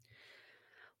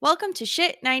Welcome to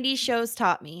Shit 90s Shows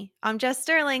Taught Me. I'm Jess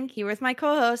Sterling, here with my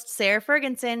co host, Sarah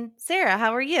Ferguson. Sarah,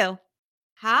 how are you?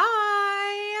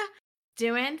 Hi.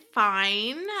 Doing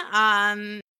fine.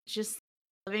 Just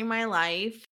living my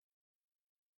life.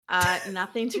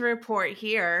 Nothing to report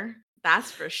here.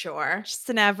 That's for sure. Just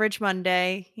an average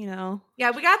Monday. Yeah,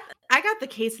 I got the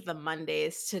case of the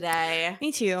Mondays today.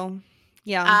 Me too.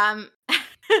 Yeah. Um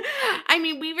I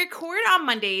mean, we record on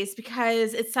Mondays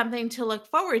because it's something to look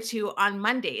forward to on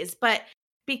Mondays, but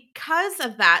because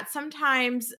of that,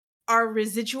 sometimes our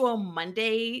residual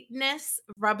Mondayness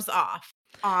rubs off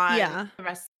on Yeah. the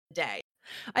rest of the day.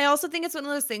 I also think it's one of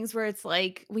those things where it's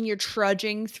like when you're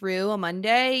trudging through a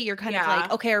Monday, you're kind of like,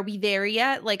 Yeah. okay, are we there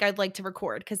yet? Like, I'd like to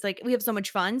record because, like, we have so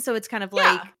much fun. So it's kind of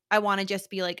Yeah. like, I want to just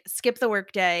be like, skip the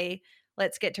work day.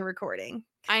 Let's get to recording.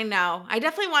 I know. I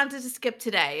definitely wanted to skip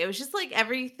today. It was just like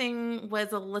everything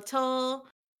was a little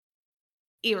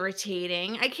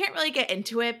irritating. I can't really get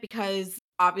into it because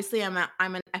obviously I'm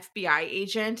an FBI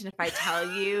agent, and if I tell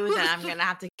you, then I'm going to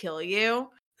have to kill you.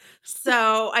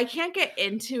 So, I can't get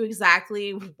into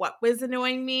exactly what was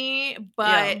annoying me, Yeah.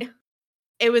 but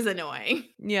it was annoying.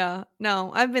 Yeah,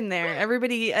 no, I've been there.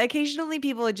 Occasionally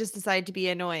people would just decide to be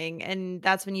annoying, and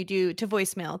that's when you do to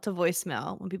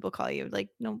voicemail when people call you. Like,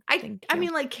 no, I thank I you.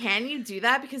 mean, like, can you do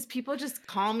that? Because people just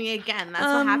call me again. That's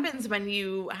what Um, happens when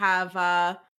you have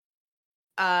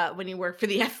when you work for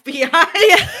the yeah, FBI.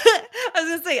 I was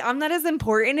gonna say I'm not as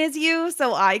important as you,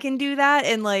 so I can do that.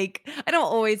 And like, I don't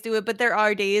always do it, but there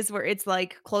are days where it's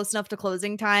like close enough to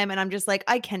closing time, and I'm just like,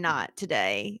 I cannot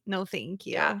today. No, thank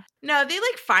Yeah. you. No, they,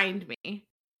 like, find me.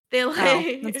 They, Oh,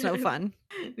 that's no like fun.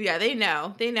 yeah, they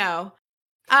know.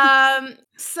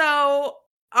 So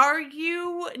are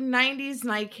you 90s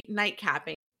night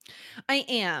capping? I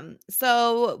am.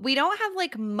 So we don't have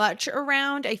like much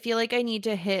around. I feel like I need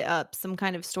to hit up some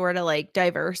kind of store to like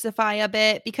diversify a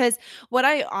bit because what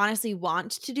I honestly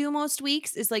want to do most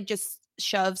weeks is like just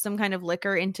shove some kind of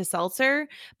liquor into seltzer,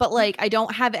 but like I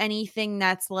don't have anything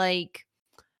that's like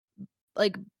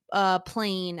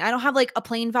plain. I don't have like a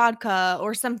plain vodka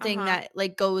or something Uh-huh. that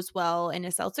like goes well in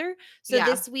a seltzer. So Yeah.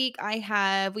 this week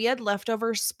we had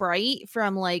leftover Sprite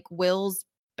from like Will's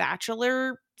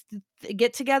bachelor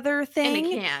get together In a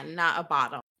thing. can, not a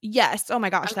bottle. Yes. Oh my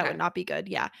gosh, that would Okay. not be good.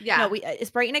 Yeah. No, Yeah. it's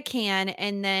Sprite in a can,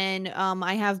 and then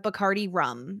I have Bacardi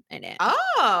rum in it.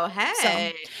 Oh, So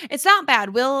hey. it's not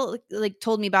bad. Will like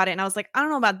told me about it, and I was like, I don't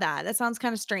know about that. That sounds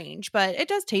kind of strange, but it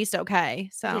does taste okay.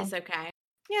 It So is okay.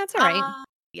 yeah, it's all right.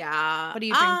 Yeah. What are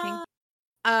you drinking?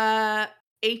 Uh,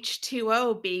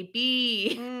 H2O,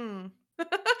 baby. Mm.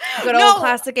 Good old No,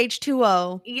 classic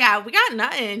H2O. yeah, we got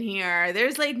nothing in here.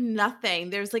 There's, like,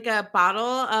 nothing. There's, like, a bottle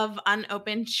of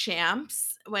unopened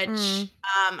champs, Mm. which,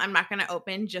 I'm not gonna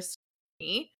open just for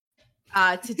me,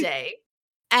 today.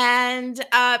 And,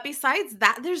 besides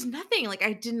that, there's nothing. Like,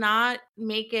 I did not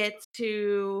make it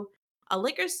to a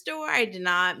liquor store. I did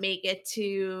not make it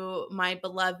to my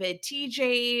beloved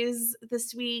TJ's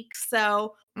this week.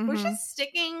 So, we're Mhm. just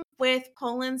sticking with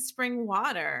Poland Spring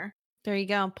Water. There you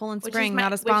go. Poland Which is Spring, not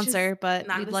a which is sponsor, but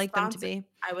not we'd a like them to sponsor. be.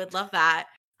 I would love that.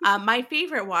 My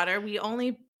favorite water,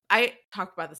 I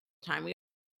talk about this all the time. We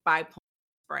buy Poland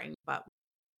Spring, but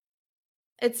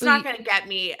it's not We gonna get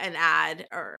me an ad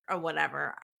or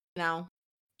whatever, you know?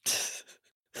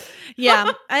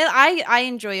 Yeah, I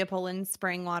enjoy a Poland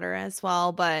spring water as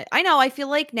well, but I know I feel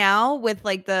like now with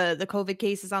like the COVID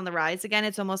cases on the rise again,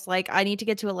 it's almost like I need to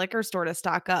get to a liquor store to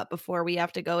stock up before we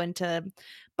have to go into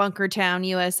Bunker Town,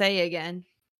 USA again.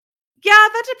 Yeah,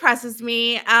 that depresses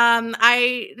me.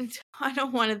 I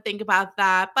don't wanna think about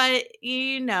that, but,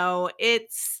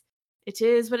 it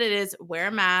is what it is. Wear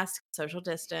a mask, social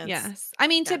distance. Yes. I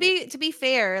mean, Gotta be to be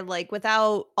fair, like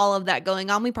without all of that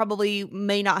going on, we probably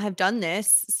may not have done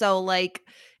this. So like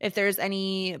if there's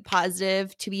any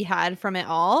positive to be had from it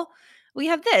all, we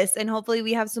have this and hopefully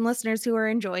we have some listeners who are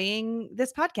enjoying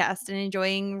this podcast and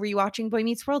enjoying rewatching Boy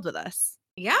Meets World with us.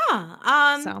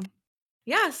 Yeah, So,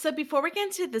 yeah, so before we get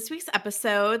into this week's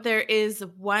episode, there is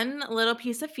one little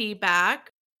piece of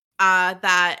feedback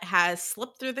that has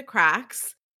slipped through the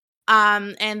cracks.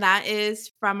 And that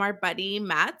is from our buddy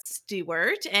Matt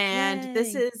Stewart. And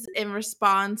this yay. is in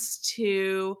response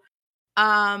to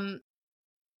um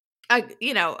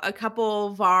a couple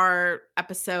of our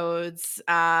episodes.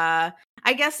 I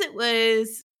guess it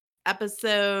was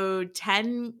episode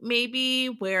 10 maybe,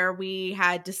 where we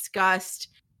had discussed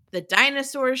the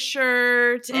dinosaur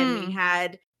shirt, and we Mm,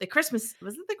 had the Christmas,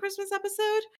 was it the Christmas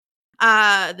episode?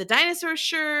 The dinosaur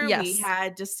shirt. We yes.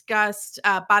 had discussed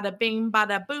bada bing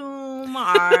bada boom,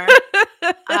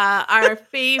 our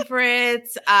favorite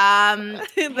The elf.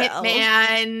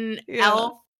 hitman Yeah.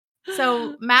 elf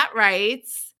So Matt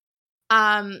writes,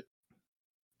 because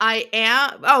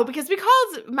we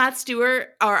called Matt Stewart,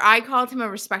 or I called him a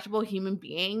respectable human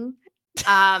being.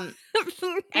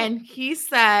 And he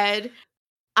said,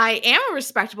 I am a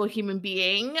respectable human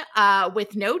being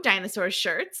with no dinosaur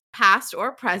shirts, past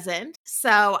or present.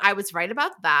 So I was right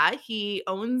about that. He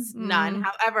owns none.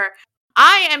 However,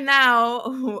 I am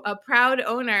now a proud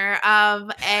owner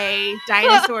of a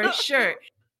dinosaur shirt.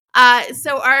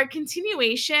 So our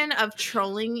continuation of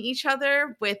trolling each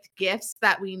other with gifts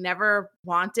that we never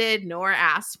wanted nor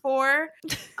asked for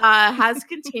has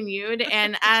continued.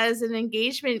 And as an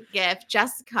engagement gift,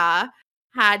 Jessica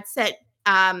had sent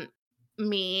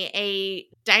me a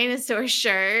dinosaur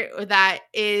shirt that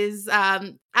is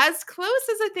as close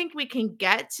as I think we can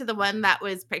get to the one that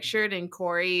was pictured in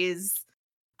Corey's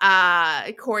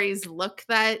look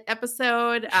that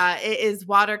episode. It is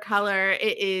watercolor,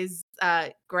 it is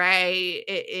gray,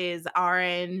 it is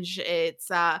orange, it's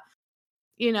a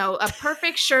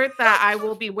perfect shirt that I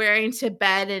will be wearing to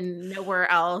bed and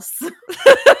nowhere else.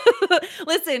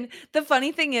 Listen, the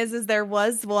funny thing is there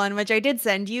was one which I did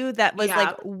send you that was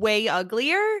like way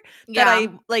uglier that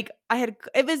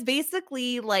it was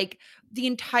basically like the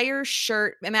entire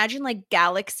shirt. Imagine like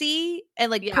Galaxy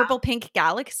and like purple pink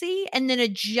Galaxy and then a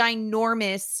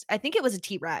ginormous, I think it was a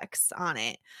T-Rex on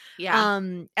it. Yeah.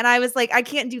 And I was like, I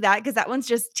can't do that because that one's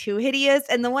just too hideous.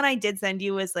 And the one I did send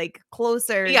you was like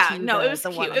closer to it was the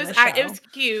cute. one It was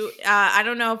cute. I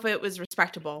don't know if it was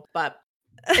respectable, but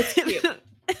it's cute.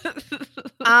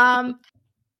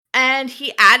 And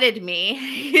he added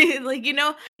me. Like,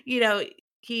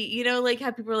 like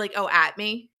how people are like, oh, at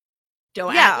me.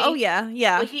 Don't at me. Oh, yeah.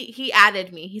 Yeah. Well, he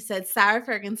added me. He said, Sarah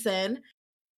Ferguson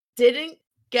didn't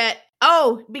get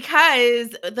because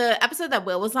the episode that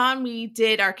Will was on, we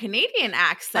did our Canadian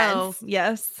accents. Oh,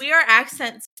 yes. We are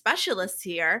accent specialists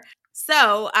here.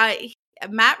 So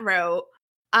Matt wrote,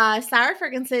 Sarah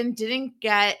Ferguson didn't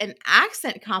get an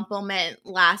accent compliment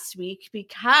last week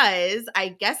because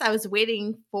I guess I was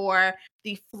waiting for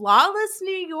the flawless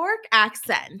New York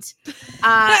accent.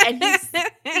 And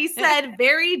he said,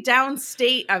 very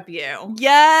downstate of you.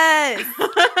 Yes.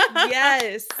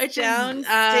 Yes. Which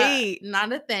downstate. is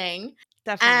not a thing.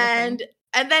 Definitely.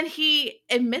 And then he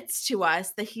admits to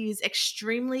us that he's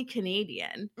extremely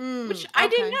Canadian, which I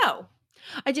didn't know.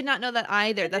 I did not know that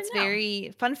either. That's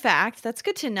very fun fact. That's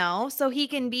good to know. So he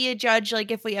can be a judge,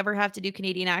 like if we ever have to do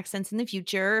Canadian accents in the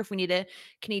future, if we need a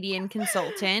Canadian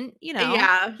consultant, he's there.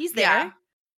 Yeah.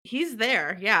 He's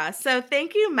there. Yeah. So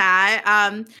thank you, Matt.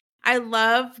 I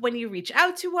love when you reach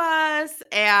out to us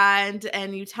and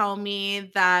you tell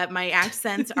me that my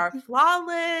accents are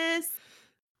flawless.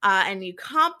 And you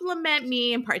compliment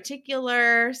me in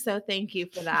particular. So thank you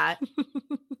for that.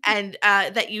 And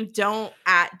that you don't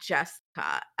at Jessica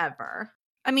ever.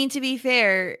 I mean, to be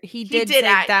fair, he did say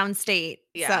downstate.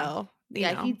 Yeah. So, he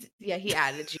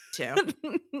added you too.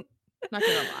 Not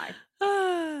gonna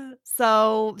lie.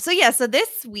 So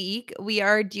this week we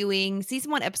are doing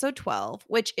season 1, episode 12,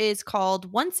 which is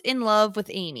called Once in Love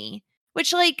with Amy,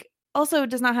 which also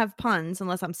does not have puns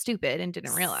unless I'm stupid and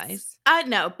didn't realize.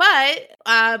 No, but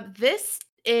this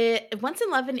Once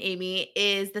in Love with Amy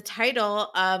is the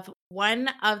title of one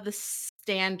of the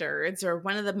standards or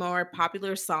one of the more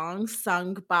popular songs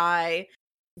sung by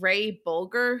Ray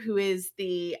Bolger, who is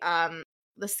the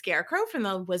Scarecrow from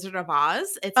The Wizard of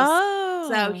Oz.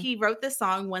 So he wrote this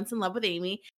song, Once in Love with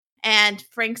Amy, and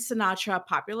Frank Sinatra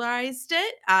popularized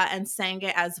it and sang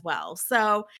it as well.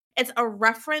 So it's a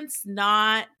reference,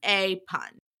 not a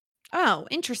pun. Oh,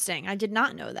 interesting. I did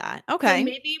not know that. Okay. So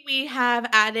maybe we have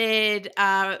added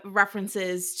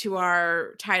references to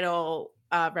our title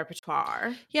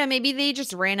repertoire. Yeah, maybe they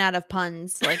just ran out of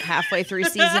puns like halfway through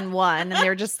season 1 and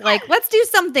they're just like, let's do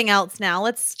something else now.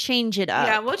 Let's change it up.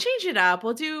 Yeah, we'll change it up.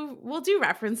 We'll do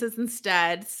references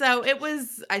instead. So it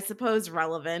was, I suppose,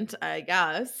 relevant, I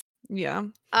guess. Yeah.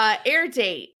 Air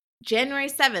date, January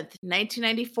 7th,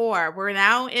 1994. We're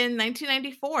now in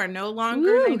 1994, no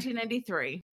longer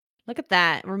 1993. Look at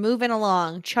that. We're moving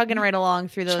along, chugging right along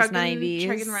through those 90s.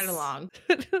 Chugging right along.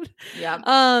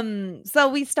 Yeah. So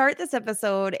we start this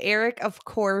episode. Eric, of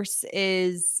course,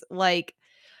 is like,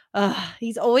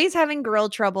 he's always having girl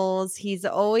troubles. He's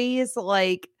always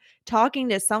like talking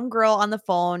to some girl on the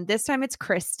phone. This time it's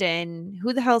Kristen.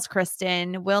 Who the hell's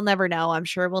Kristen? We'll never know. I'm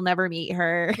sure we'll never meet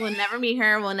her. We'll never meet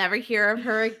her. We'll never hear of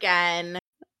her again.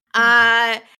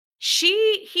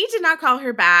 He did not call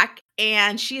her back,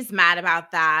 and she's mad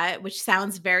about that, which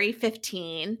sounds very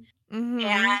 15. Mm-hmm.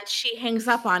 And she hangs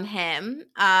up on him,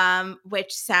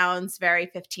 which sounds very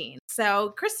 15.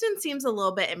 So Kristen seems a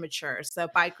little bit immature. So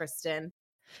bye, Kristen.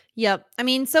 Yep. I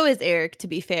mean, so is Eric, to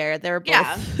be fair. They're both.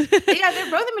 Yeah. Yeah,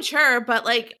 they're both immature, but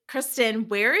like, Kristen,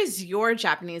 where is your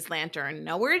Japanese lantern?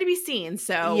 Nowhere to be seen.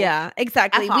 So Yeah,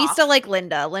 exactly. F We still off. like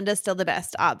Linda. Linda's still the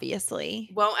best, obviously.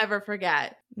 Won't ever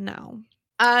forget. No.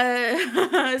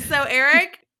 So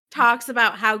Eric talks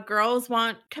about how girls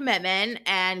want commitment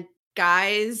and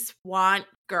guys want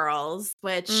girls,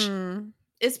 which Mm.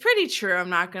 is pretty true. I'm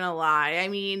not going to lie. I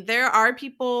mean, there are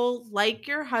people like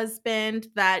your husband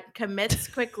that commits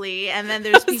quickly, and then I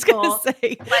there's was gonna people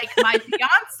say. like my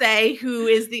fiance who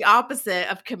is the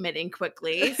opposite of committing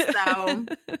quickly. So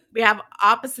we have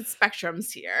opposite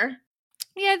spectrums here.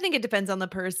 Yeah, I think it depends on the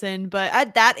person, but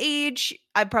at that age,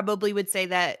 I probably would say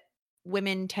that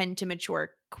women tend to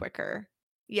mature quicker,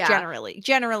 Yeah.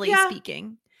 generally Yeah.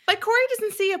 speaking. But Corey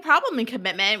doesn't see a problem in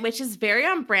commitment, which is very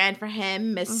on brand for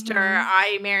him, Mr. Mhm.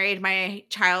 I married my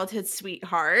childhood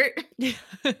sweetheart.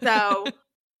 So,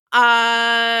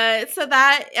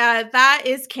 that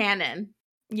is canon.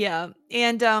 Yeah,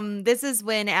 and, this is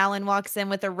when Alan walks in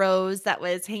with a rose that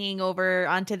was hanging over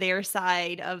onto their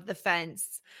side of the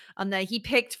fence, that he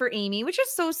picked for Amy, which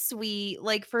is so sweet,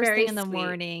 like, first thing Very in the sweet.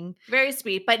 morning. Very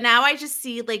sweet. But now I just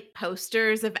see like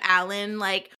posters of Alan,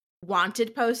 like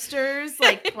wanted posters,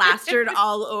 like plastered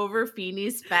all over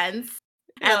Feeney's fence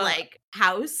and Yeah. like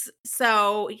house.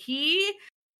 So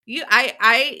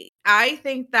I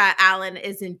think that Alan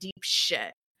is in deep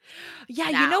shit Yeah,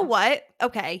 you know now. what?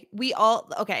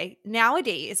 Okay,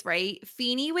 nowadays, right?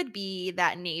 Feeney would be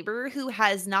that neighbor who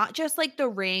has not just like the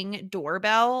Ring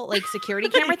doorbell, like security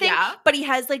camera thing, Yeah. but he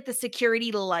has like the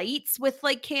security lights with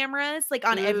like cameras like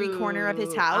on every corner of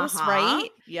his Ooh, house, uh-huh. right?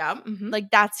 Yeah. Mhm.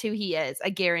 Like that's who he is, I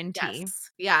Yes. guarantee.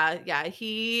 Yeah, yeah.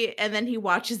 And then he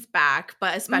watches back,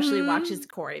 but especially watches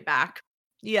Mhm. Corey back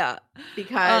Yeah. Uh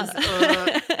because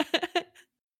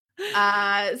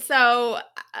so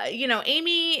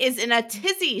Amy is in a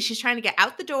tizzy. She's trying to get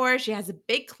out the door. She has a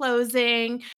big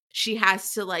closing. She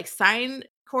has to like sign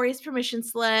Corey's permission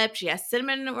slip. She has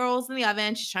cinnamon rolls in the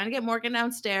oven. She's trying to get Morgan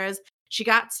downstairs. She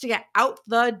got to get out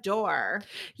the door.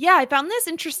 Yeah, I found this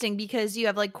interesting because you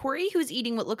have like Corey who's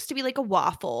eating what looks to be like a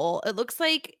waffle. It looks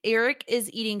like Eric is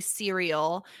eating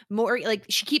cereal. More like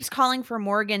she keeps calling for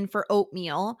Morgan for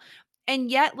oatmeal.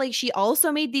 And yet, like she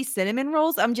also made these cinnamon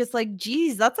rolls. I'm just like,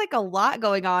 geez, that's like a lot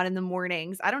going on in the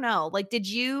mornings. I don't know. Like,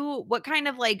 what kind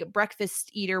of like breakfast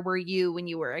eater were you when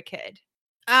you were a kid?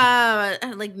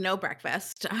 Like no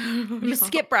breakfast. You No.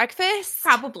 skip breakfast?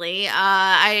 Probably.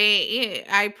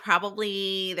 I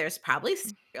probably there's probably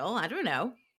cereal. I don't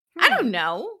know. I Hmm. don't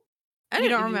know. I You don't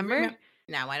don't do you remember? remember?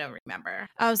 No, I don't remember.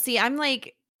 Oh, see, I'm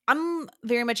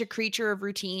very much a creature of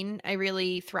routine. I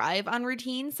really thrive on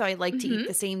routine, so I like to eat Mhm.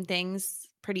 the same things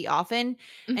pretty often.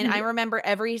 And I Mhm. remember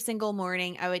every single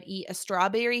morning I would eat a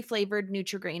strawberry flavored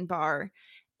Nutri-Grain bar.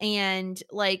 And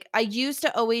like I used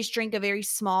to always drink a very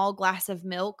small glass of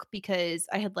milk because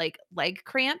I had like leg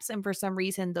cramps and for some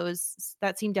reason those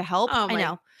that seemed to help. Oh I my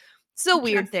know. So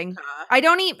weird thing. Jessica. I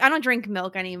don't drink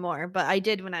milk anymore, but I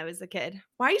did when I was a kid.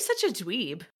 Why are you such a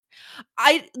dweeb?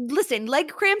 I listen, leg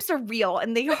cramps are real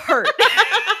and they hurt.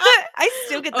 I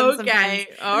still get them sometimes. Okay.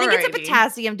 I think it's a Alrighty.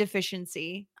 potassium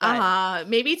deficiency, but Uh-huh.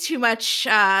 Maybe too much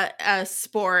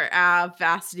sport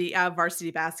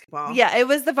varsity basketball. yeah, it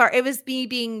was me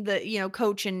being the,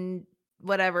 coach and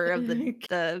whatever of the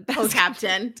basketball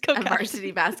Co-captain of co-captain.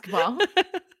 varsity basketball.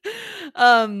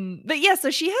 But yeah, so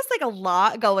she has like a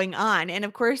lot going on. And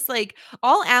of course, like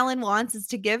all Alan wants is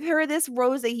to give her this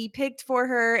rose that he picked for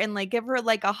her and like give her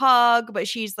like a hug, but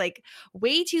she's like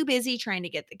way too busy trying to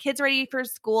get the kids ready for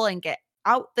school and get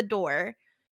out the door.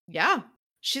 Yeah.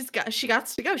 She got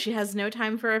to go. She has no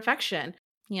time for affection.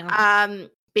 Yeah.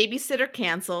 Babysitter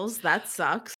cancels. That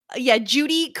sucks. Yeah,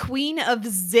 Judy, Queen of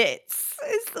Zits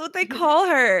is what they call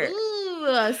her.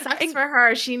 Ooh, sucks And for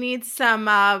her. She needs some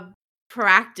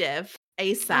proactive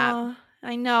ASAP. oh,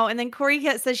 I know. And then Corey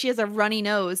says she has a runny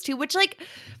nose too, which like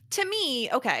to me,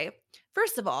 okay.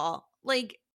 First of all,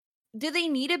 like, do they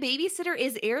need a babysitter?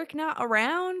 Is Eric not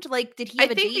around? Like, did he I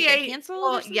have a think date that canceled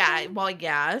or something?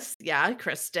 yes. Yeah,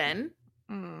 Kristen.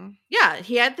 Mm. Yeah,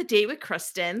 he had the date with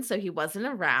Kristen, so he wasn't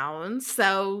around.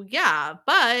 So, yeah,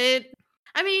 but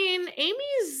I mean,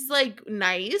 Amy's like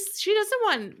nice. She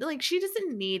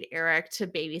doesn't need Eric to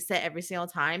babysit every single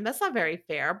time. That's not very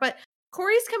fair. But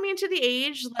Corey's coming into the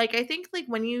age, like, I think, like,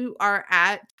 when you are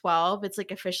at 12, it's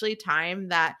like officially time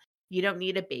that you don't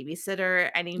need a babysitter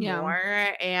Yeah.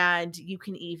 anymore. And you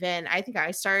can even, I think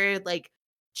I started like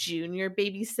junior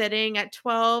babysitting at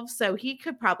 12. So he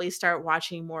could probably start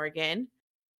watching Morgan.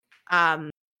 Um,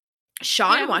 Yeah, I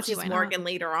Sean don't see watches why not. Morgan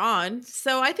later on,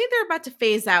 so I think they're about to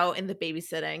phase out in the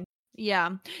babysitting.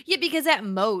 Yeah. Yeah, because at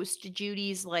most,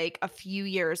 Judy's, like, a few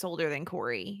years older than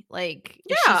Corey. Like,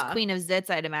 if she's Yeah. Queen of Zits,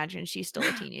 I'd imagine she's still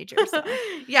a teenager, so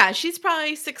Yeah, she's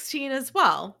probably 16 as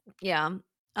well. yeah.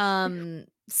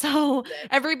 So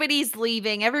everybody's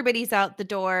leaving, everybody's out the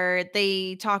door.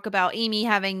 They talk about Amy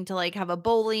having to, like, have a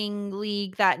bowling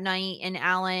league that night, and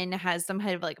Alan has some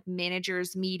kind of, like,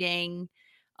 managers meeting.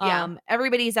 Yeah.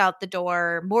 Everybody's out the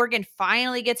door. Morgan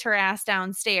finally gets her ass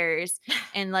downstairs,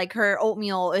 and, like, her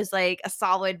oatmeal is, like, a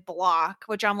solid block,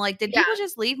 which I'm like, "Did Yeah. people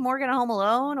just leave Morgan home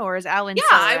alone, or is Alan Yeah,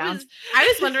 still I around?" was I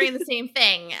was wondering the same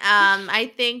thing.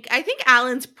 I think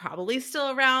Alan's probably still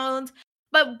around,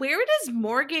 but where does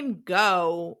Morgan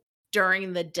go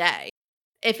during the day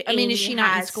if I mean, is Amy she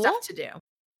not in has stuff school? to do?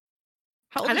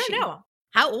 How old I is don't she? know.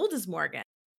 How old is Morgan?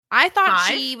 I thought 5?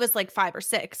 she was, like, 5 or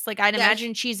 6. Like, I'd Yeah,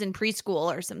 imagine she's in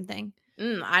preschool or something.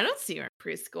 I don't see her in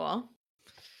preschool.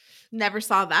 Never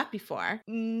saw that before. I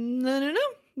don't know.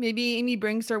 Maybe Amy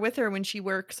brings her with her when she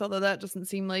works, although that doesn't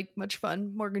seem like much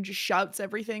fun. Morgan just shouts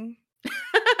everything.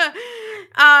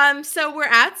 So we're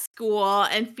at school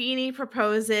and Feeney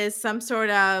proposes some sort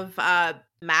of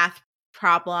math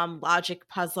problem, logic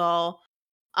puzzle.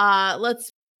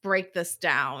 Let's break this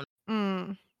down.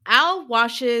 Mm. Al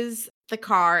washes the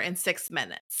car in 6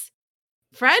 minutes.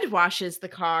 Fred washes the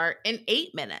car in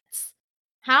 8 minutes.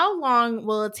 How long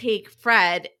will it take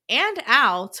Fred and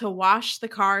Al to wash the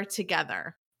car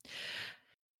together?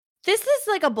 This is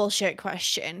like a bullshit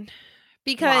question Why?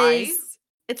 because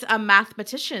It's a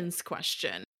mathematician's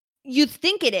question. you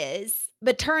think it is,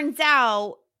 but turns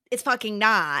out it's fucking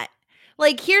not.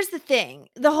 Like, here's the thing.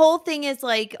 The whole thing is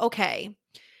like, okay,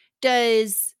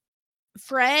 does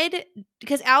Fred,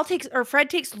 because Fred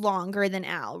takes longer than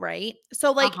Al, right?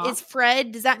 So, like, Uh-huh.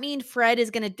 does that mean Fred is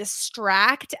gonna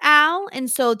distract Al, and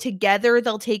so together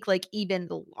they'll take, like, even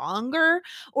longer?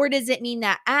 Or does it mean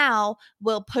that Al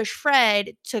will push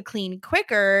Fred to clean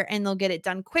quicker and they'll get it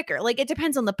done quicker? Like, it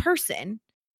depends on the person.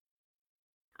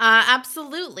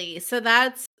 Absolutely. So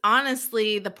that's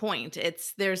honestly the point.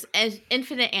 There's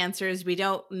infinite answers. We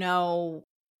don't know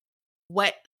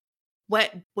what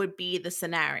what would be the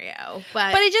scenario,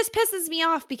 but But it just pisses me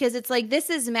off because it's like, this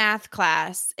is math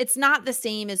class. It's not the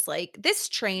same as, like, this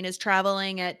train is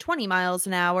traveling at 20 miles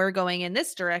an hour going in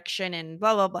this direction and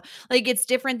blah, blah, blah. Like, it's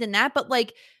different than that. But,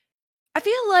 like, I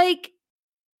feel like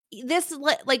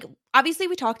like, obviously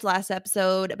we talked last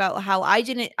episode about how I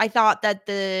thought that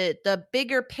the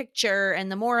bigger picture and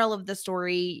the moral of the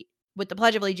story with the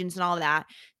Pledge of Allegiance and all of that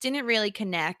didn't really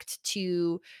connect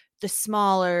to the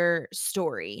smaller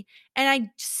story. And I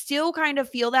still kind of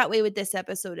feel that way with this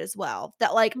episode as well.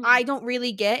 That, like, Hmm. I don't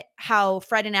really get how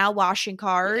Fred and Al washing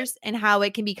cars and how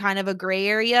it can be kind of a gray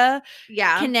area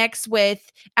yeah. connects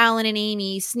with Alan and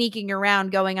Amy sneaking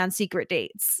around going on secret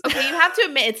dates. Okay, you have to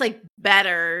admit it's like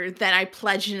better than I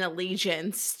pledge an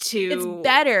allegiance It's to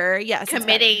better. Yes, it's better.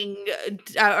 committing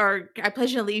or I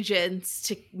pledge an allegiance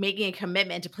to making a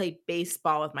commitment to play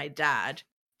baseball with my dad.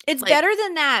 It's Like, better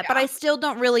than that, but yeah. I still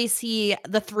don't really see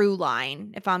the through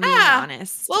line, if I'm being Ah,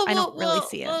 honest. well, I don't we'll really we'll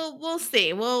see it. we'll we'll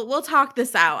see. We'll talk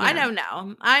this out. I Yeah, don't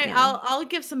know. I yeah. I'll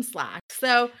give some slack.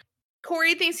 So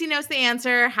Corey thinks he knows the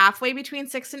answer. Halfway between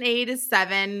 6 and 8 is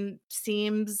 7.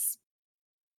 Seems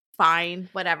fine.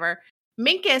 Whatever.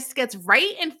 Minkus gets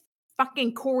right in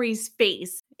fucking Corey's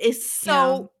face. Is Yeah.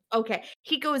 so okay.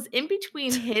 He goes in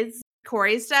between his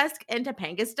Corey's desk and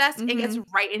Topanga's desk and gets Mhm.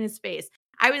 right in his face.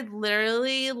 I would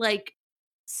literally like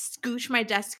scooch my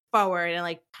desk forward and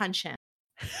like punch him.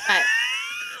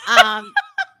 But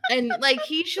and like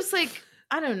he's just like,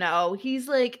 I don't know. He's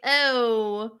like,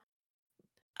 "Oh,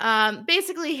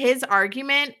 basically his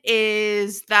argument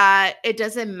is that it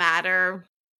doesn't matter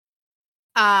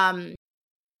um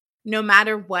no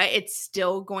matter what, it's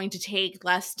still going to take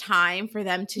less time for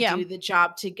them to Yeah. do the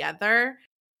job together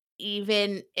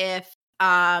even if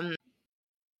um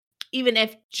even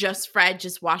if just Fred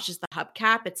just washes the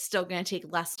hubcap, it's still going to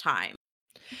take less time."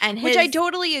 And Which I his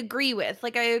totally agree with.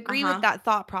 Like, I agree with uh-huh. that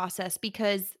thought process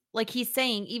because, like he's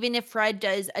saying, even if Fred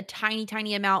does a tiny,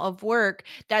 tiny amount of work,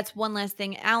 that's one less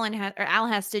thing Al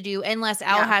has to do, Yeah.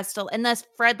 unless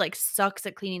Fred, like, sucks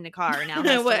at cleaning the car and Al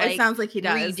has to, What it like, sounds like he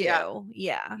does. Yeah. redo.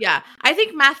 Yeah. Yeah, I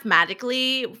think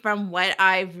mathematically, from what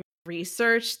I've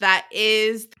researched, that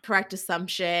is the correct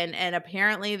assumption, and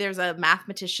apparently there's a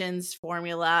mathematician's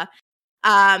formula.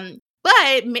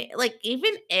 But like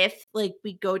even if like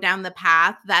we go down the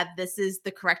path that this is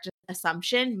the correct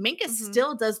assumption, Minkus Mhm.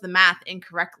 still does the math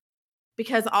incorrectly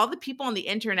because all the people on the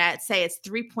internet say it's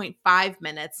 3.5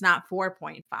 minutes, not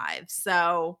 4.5.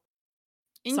 So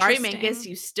sorry, Minkus, Interesting.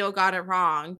 you still got it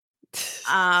wrong.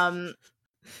 Um,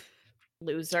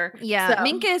 loser. Yeah, So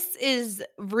Minkus is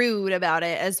rude about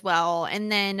it as well.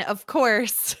 And then, of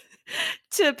course,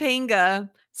 Topanga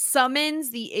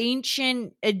summons the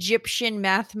ancient Egyptian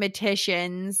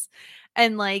mathematicians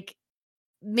and like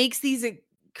makes these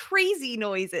crazy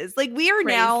noises. Like we are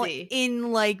now crazy.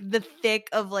 in like the thick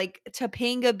of like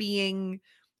Topanga being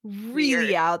really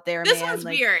Weird. out there, This man. one's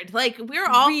Like weird. Like, we're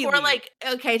all for, really. like,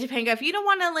 okay, Topanga, if you don't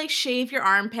wanna, like, shave your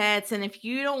armpits, and if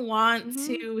you don't want Mhm.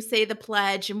 to say the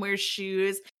pledge and wear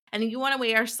shoes, and you wanna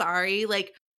wear sari,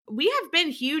 like, we have been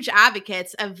huge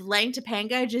advocates of letting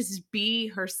Topanga just be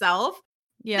herself.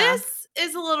 Yeah. This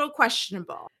is a little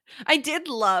questionable. I did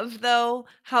love though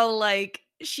how like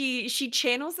she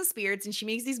channels the spirits and she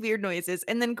makes these weird noises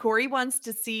and then Corey wants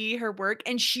to see her work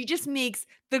and she just makes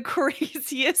the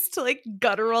craziest like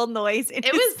guttural noise in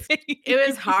It his was it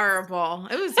was face. horrible.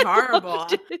 It was I loved horrible.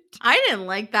 it. I didn't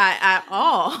like that at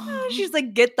all. She's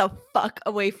like, "Get the fuck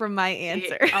away from my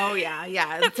answer." Oh, yeah,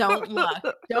 yeah, don't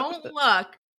look. Don't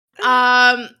look.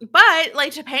 But,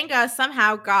 like, Topanga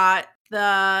somehow got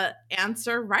the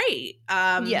answer right.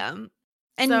 Yeah.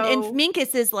 And So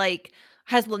Minkus is like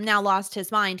now lost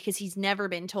his mind because he's never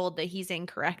been told that he's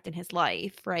incorrect in his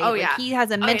life, oh, right? Like yeah. he has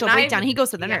a Okay, mental not breakdown. even He goes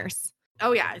to the yeah. nurse.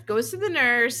 Oh, yeah, it goes to the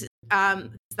nurse. Does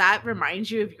that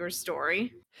remind you of your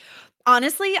story?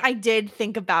 Honestly, I did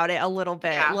think about it a little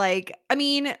bit. Yeah. Like, I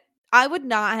mean, I would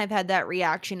not have had that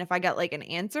reaction if I got like an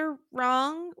answer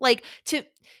wrong. Like to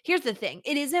Here's the thing.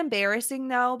 It is embarrassing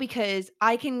though because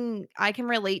I can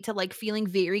relate to like feeling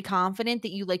very confident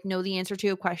that you like know the answer to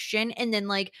a question and then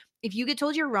like if you get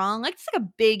told you're wrong, like it's like a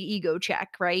big ego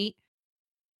check, right?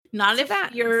 Not So if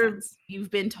that makes sense.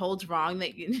 you've been told wrong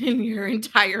that you in your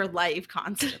entire life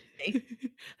constantly.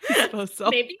 I suppose so.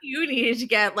 Maybe you needed to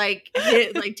get, like,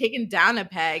 hit like, taken down a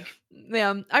peg.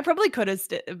 Yeah, I probably could have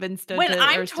been stood When to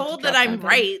I'm or stood to told that drop down a I'm peg.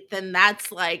 right, then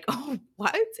that's like, "Oh,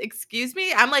 what? Excuse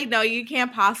me?" I'm like, "No, you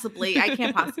can't possibly I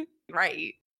can't possibly be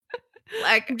right."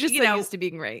 Like, I'm just so used to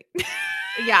being right.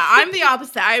 yeah, I'm the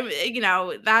opposite.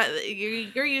 That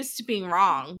you're used to being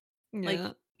wrong. Like,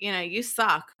 Yeah. you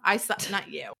suck. I suck, not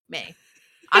you, me.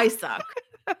 I suck.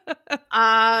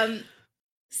 Um,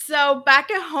 so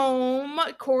back at home,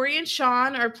 Corey and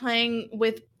Sean are playing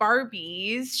with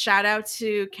Barbies. Shout out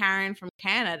to Karen from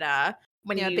Canada.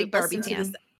 When Yeah, you big Barbie listen to this,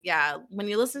 fan. yeah, when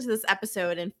you listen to this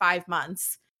episode in 5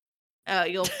 months,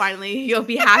 you'll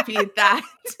be happy that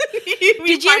we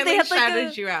Did you they finally had like shouted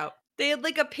a you out. they had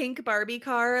like a pink Barbie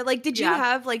car? Like, did you Yeah.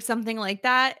 have like something like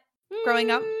that growing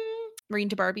up? Mm, Were you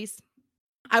into Barbies?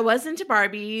 I was into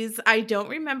Barbies. I don't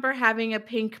remember having a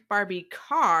pink Barbie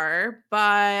car,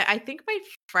 but I think my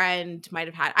friend might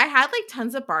have had. I had like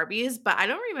tons of Barbies, but I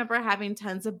don't remember having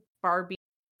tons of Barbie.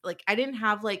 Like, I didn't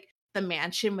have like the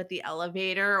mansion with the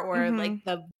elevator or like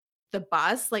Mhm. the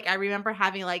bus. Like, I remember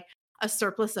having like a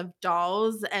surplus of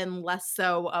dolls and less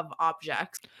so of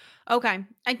objects. Okay.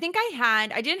 I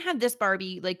didn't have this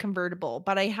Barbie like convertible,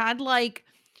 but I had like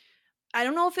I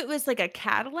don't know if it was like a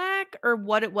Cadillac or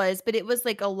what it was, but it was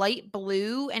like a light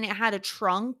blue and it had a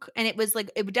trunk and it was like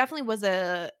it definitely was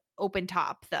a open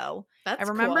top though. I That's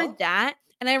remember cool. that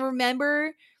and I don't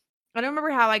remember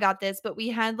how I got this, but we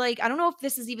had like I don't know if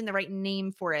this is even the right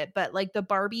name for it, but like the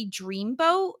Barbie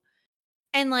Dreamboat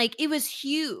and like it was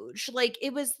huge. Like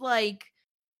it was like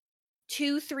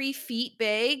 2-3 feet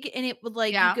big and it would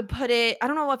like you Yeah. could put it I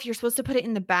don't know if you're supposed to put it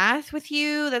in the bath with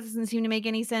you. That doesn't seem to make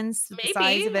any sense with the size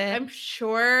Maybe. of it. I'm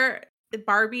sure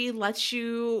Barbie lets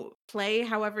you play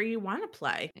however you wanna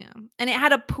play. Yeah, and it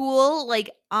had a pool, like,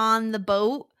 on the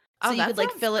boat, so Oh, you that could, like,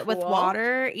 sounds fill it with cool.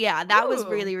 water. Yeah, that was Ooh.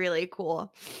 really, really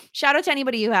cool. Shout out to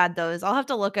anybody who had those. I'll have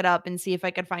to look it up and see if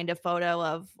I could find a photo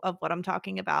of what I'm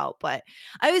talking about, but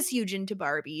I was huge into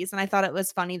Barbies, and I thought it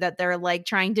was funny that they're, like,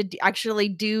 trying to actually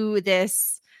do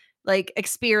this, like,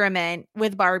 experiment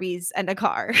with Barbies and a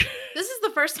car. This is the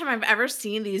first time I've ever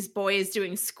seen these boys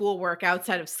doing schoolwork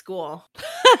outside of school.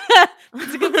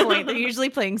 That's a good point. They're usually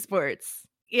playing sports.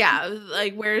 Yeah,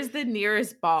 like, where's the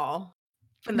nearest ball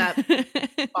from that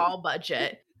ball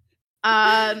budget?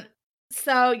 Um,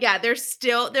 so yeah, they're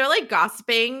like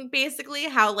gossiping basically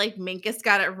how like Minkus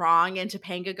got it wrong and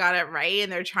Topanga got it right,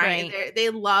 and Right. they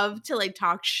love to like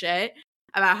talk shit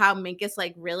about how Minkus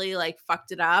like really like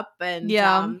fucked it up and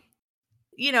Yeah.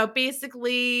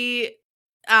 basically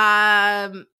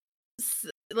um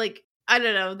like I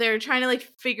don't know, they're trying to like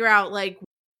figure out like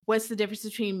what's the difference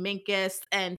between Minkus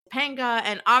and Topanga,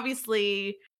 and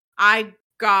obviously I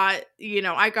got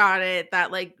it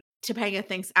that like Topanga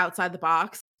thinks outside the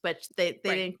box. but they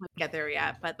Right. didn't quite get there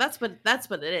yet. But that's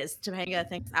what it is. Topanga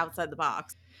thinks outside the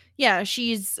box. Yeah,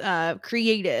 she's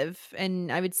creative,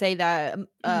 and I would say that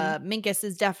Mhm. Minkus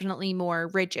is definitely more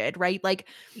rigid, right? Like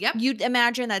Yep. you'd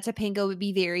imagine that Topanga would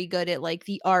be very good at like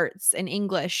the arts and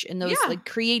English and those Yeah. like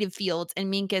creative fields,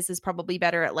 and Minkus is probably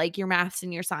better at like your maths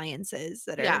and your sciences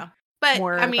that are Yeah. But I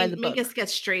more by the mean, book. Minkus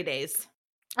gets straight A's.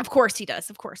 Of course he does,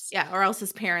 of course. Yeah, or else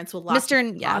his parents would lock Mr. him in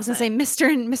and the yeah, I was gonna closet. say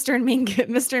Mr. and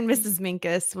Mr. and Mrs.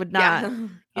 Minkus would not Yeah.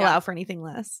 Yeah. allow for anything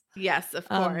less. Yes, of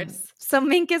course. So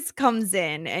Minkus comes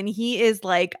in and he is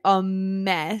like a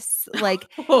mess, like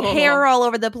Oh. hair all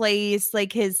over the place,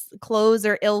 like his clothes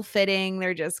are ill-fitting,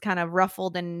 they're just kind of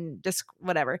ruffled and just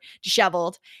whatever,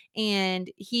 disheveled. And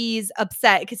he's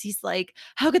upset because he's like,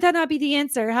 how could that not be the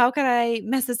answer? How could I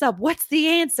mess this up? What's the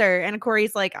answer? And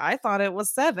Corey's like, I thought it was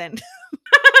 7.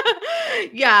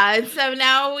 Yeah, and so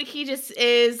now he just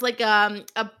is like a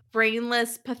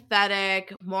brainless,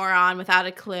 pathetic moron without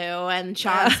a clue. And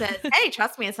Sean Yeah. says, "Hey,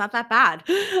 trust me, it's not that bad."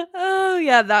 Oh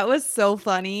yeah, that was so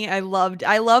funny. I loved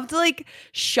like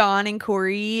Sean and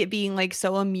Corey being like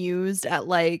so amused at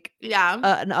like Yeah.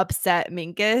 an upset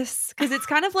Minkus because it's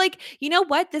kind of like, you know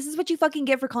what? This is what you fucking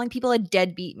get for calling people a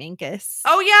deadbeat Minkus.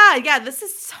 Oh yeah, yeah. This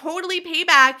is totally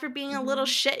payback for being a little Mhm.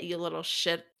 shit. You little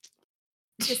shit.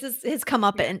 This is his Yeah.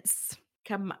 comeuppance.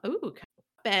 Come, ooh,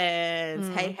 Hey,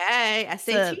 Mm. hey,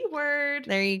 So SAT word.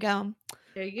 there you go.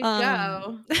 There you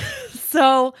Um, go.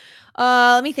 so,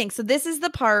 let me think. So this is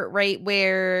the part, right,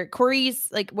 where Corey's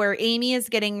like where Amy is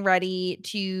getting ready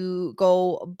to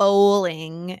go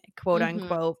bowling, quote Mm-hmm.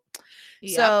 unquote.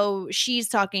 Yep. So she's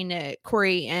talking to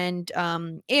Corey and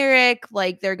Eric,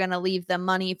 like they're gonna leave them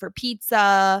money for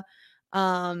pizza.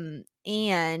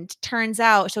 And turns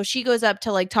out, so she goes up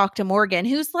to like talk to Morgan,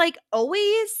 who's like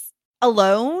always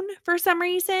alone for some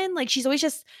reason. Like she's always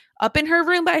just up in her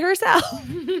room by herself.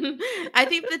 I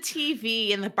think the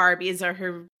TV and the Barbies are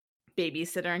her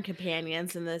babysitter and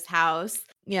companions in this house.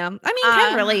 Yeah. I mean,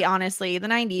 can Uh, relate, honestly. The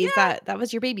 90s, yeah, that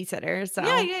was your babysitter. yeah, So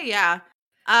yeah, yeah.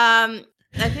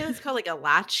 I think it's called like a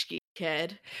latchkey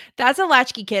kid. that's a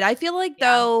latchkey kid. I feel like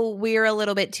Yeah. though we're a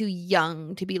little bit too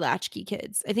young to be latchkey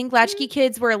kids. I think latchkey Mm.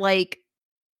 kids were like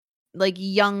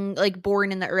young, like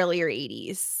born in the earlier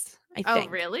 80s, I Oh,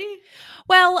 think. really?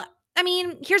 Well, I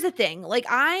mean, here's the thing. Like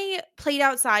I played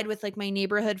outside with like my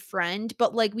neighborhood friend,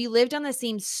 but like we lived on the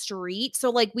same street. So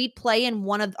like we'd play in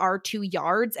one of our 2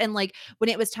 yards and like when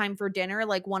it was time for dinner,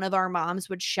 like one of our moms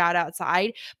would shout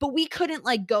outside, but we couldn't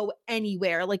like go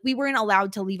anywhere. Like we weren't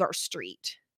allowed to leave our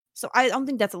street. So I don't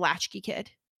think that's a latchkey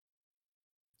kid.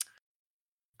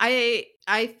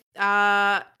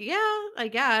 Yeah, I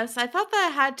guess. I thought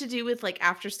that had to do with like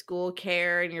after school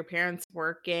care and your parents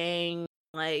working,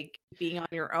 like being on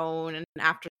your own and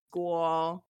after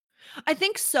school. I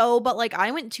think so, but like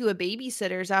I went to a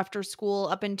babysitter's after school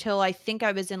up until I think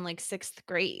I was in like 6th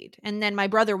grade. And then my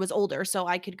brother was older, so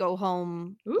I could go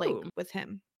home like Ooh, with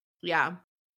him. yeah. I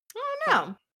So don't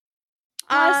know.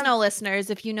 let us Um, know, listeners,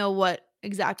 if you know what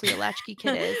exactly a latchkey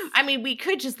kid is. I mean, we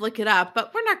could just look it up,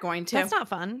 but we're not going That's to. not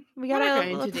fun. We We're not gotta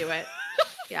going to look. do it.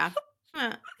 Yeah.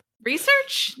 Uh,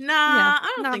 Research? Nah, Yeah,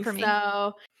 I don't not think for me.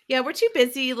 so. Yeah, we're too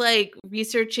busy like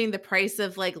researching the price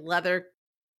of like leather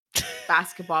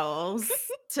basketballs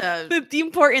to The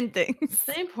important things.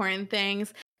 the important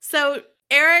things. So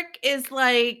Eric is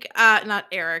like, not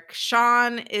Eric,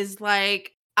 Sean is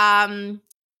like,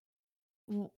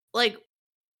 like,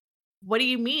 what do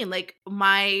you mean? Like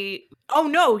oh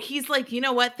no, he's like, you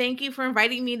know what? Thank you for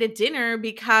inviting me to dinner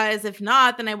because if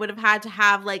not, then I would have had to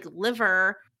have like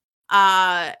liver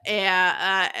from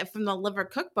the liver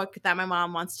cookbook that my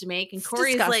mom wants to make. And It's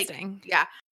Corey's like, disgusting. yeah.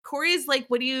 Corey's like,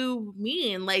 what do you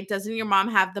mean? Like, doesn't your mom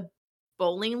have the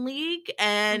bowling league?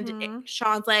 And Mhm.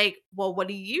 Sean's like, well, what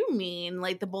do you mean?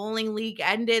 Like the bowling league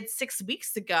ended 6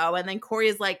 weeks ago. And then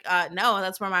Corey's like, no,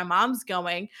 that's where my mom's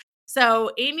going.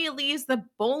 So Amy leaves the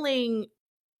bowling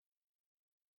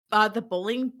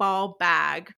ball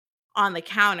bag on the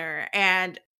counter,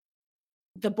 and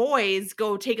the boys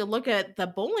go take a look at the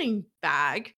bowling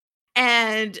bag,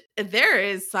 and there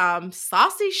is some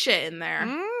saucy shit in there.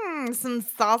 Some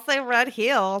saucy red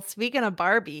heels. Speaking of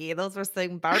Barbie, those were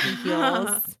some Barbie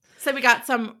heels. So we got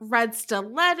some red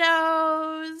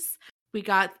stilettos. We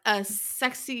got a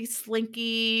sexy,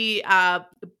 slinky,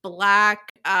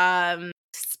 black,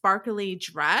 sparkly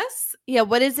dress. Yeah,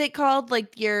 what is it called?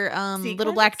 Like your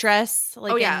little black Sequins? dress, Oh,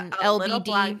 like yeah, an a little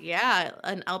black, LBD. yeah,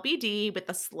 an LBD with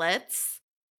the slits.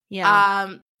 Yeah.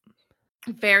 Um,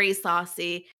 Very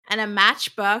saucy, and a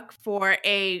matchbook for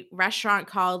a restaurant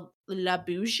called La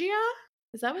Bougia.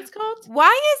 Is that what it's called?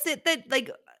 Why is it that like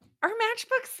Are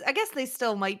matchbooks, I guess they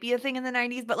still might be a thing in the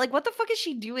 90s, but, like, what the fuck is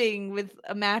she doing with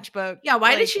a matchbook? Yeah,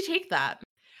 why did Like, she take that?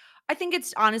 I think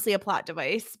it's honestly a plot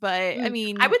device, but, I I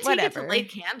mean, would take it to whatever. light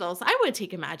candles. I would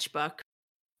take a matchbook.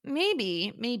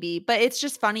 Maybe, but it's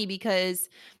just funny because,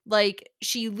 like,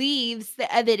 she leaves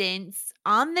the evidence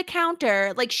on the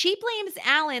counter, like, she blames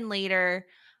Alan later,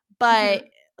 but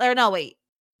Mhm. or no, wait,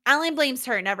 Alan blames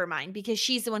her, never mind, because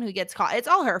she's the one who gets caught. It's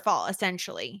all her fault,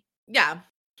 essentially. Yeah.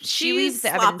 She She's leaves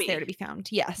the evidence there to sloppy. be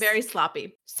found, yes. Very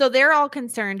sloppy. So they're all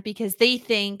concerned because they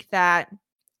think that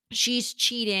she's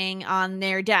cheating on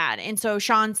their dad. And so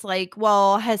Sean's like,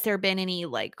 "Well, has there been any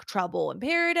like trouble in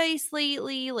paradise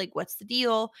lately? Like what's the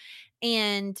deal?"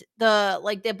 And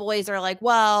the boys are like,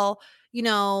 "Well,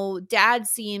 dad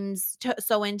seems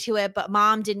so into it, but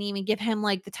mom didn't even give him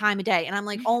like the time of day." And I'm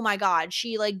like, "Oh my god,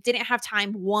 she like didn't have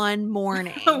time one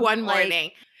morning." One Like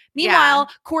morning. Yeah. meanwhile,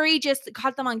 Corey just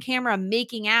caught them on camera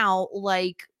making out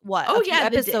like what, a Oh, few yeah,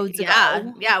 episodes yeah,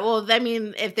 ago. yeah, well, I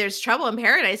mean, if there's trouble in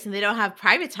paradise and they don't have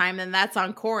private time, then that's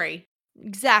on Corey.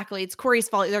 Exactly. It's Corey's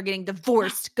fault they're getting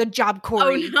divorced. Good job, Oh,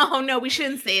 Corey. no, no, we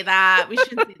shouldn't say that, we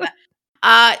shouldn't say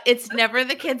that. It's never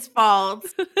the kid's fault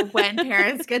when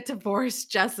parents get divorced,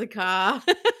 Jessica.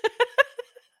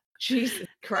 Jesus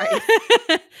Christ.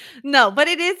 No, but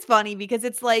it is funny because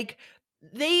it's like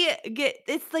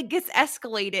it's like gets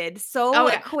escalated Oh, so yeah. Oh,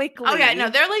 yeah, no, quickly.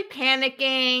 they're, like,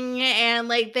 panicking and,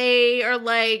 like, they are,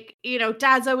 like,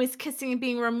 dad's always kissing and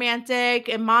being romantic,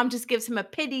 and mom just gives him a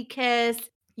pity kiss,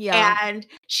 Yeah. and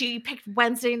she picked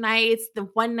Wednesday nights, the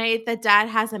one night that dad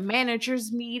has a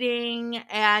managers meeting,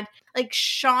 and, like,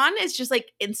 Sean is just,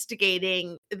 like,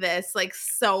 instigating this, like,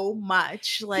 so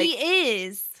much, like He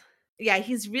is. yeah,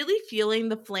 he's really fueling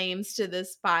the flames to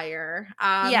this fire,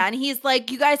 Yeah, and he's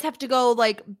like, "You guys have to go,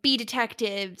 like, be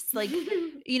detectives." Like,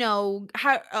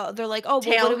 how they're like, "Oh, well, what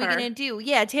tail are we gonna her. do?"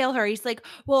 Yeah, tail her. He's like,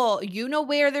 "Well, you know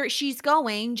where she's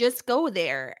going. Just go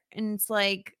there." And it's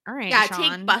like, "All right, Yeah, take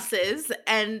Sean." buses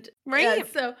and Right?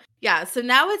 so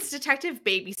now it's detective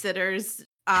babysitters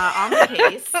on the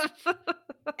case. Oh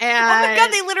my god,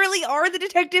 And they literally are the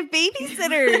detective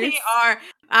babysitters. they are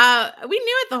we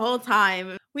knew it the whole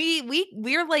time.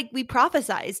 We're like we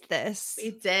prophesized this.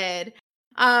 We did.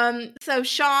 So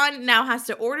Sean now has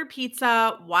to order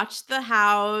pizza, watch the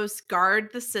house, guard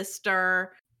the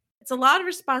sister. It's a lot of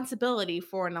responsibility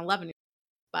for an 11-year-old,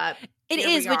 but It here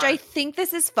we is, which I are. think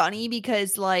this is funny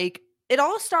because like it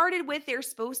all started with they're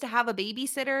supposed to have a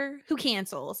babysitter who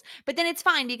cancels. But then it's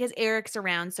fine because Eric's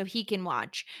around so he can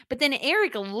watch. But then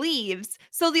Eric leaves.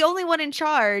 So the only one in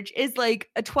charge is like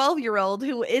a 12-year-old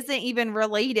who isn't even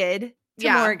related to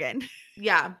Yeah. Morgan.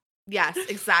 Yeah. Yes,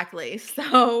 exactly.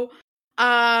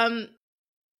 Um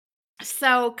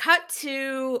So cut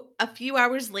to a few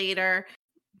hours later.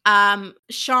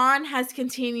 Sean has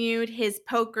continued his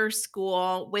poker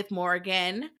school with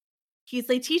Morgan. He's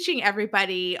like teaching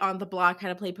everybody on the block how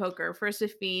to play poker. First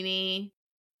with Feeny,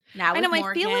 now I with know,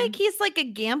 I feel like Morgan. he's like a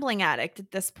gambling addict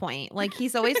at this point. Like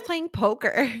he's always playing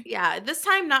poker. Yeah, this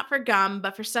time not for gum,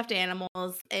 but for stuffed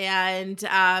animals. And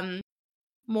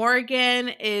Morgan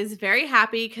is very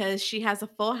happy because she has a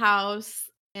full house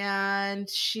and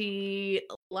she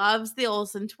loves the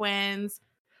Olsen twins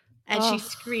and she Oh.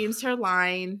 screams her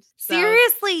line. So,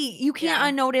 Seriously, you can't yeah.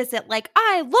 unnotice it. Like,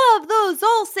 I love those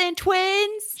Olsen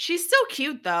twins. She's so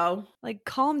cute though. Like,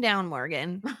 calm down,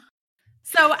 Morgan.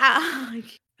 So, God.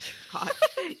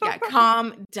 Yeah,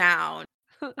 calm down.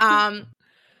 Um,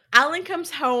 Alan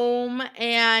comes home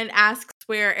and asks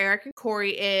where Eric and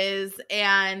Corey is,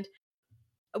 and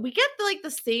we get like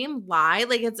the same lie.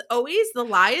 Like the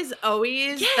lie is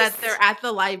always that Yes. they're at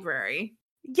the library.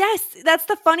 Yes, that's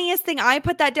the funniest thing. I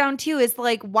put that down too is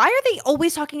like, why are they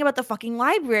always talking about the fucking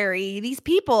library? These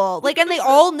people, like, and they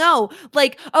all know,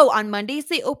 like, oh, on Mondays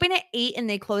they open at 8 and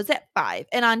they close at 5.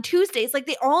 And on Tuesdays, like,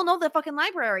 they all know the fucking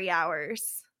library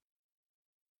hours.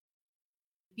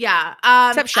 Yeah.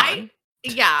 Except I Sean.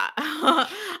 yeah.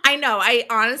 I know. I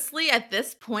honestly at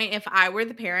this point, if I were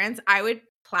the parents, I would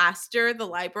plaster the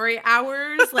library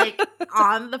hours like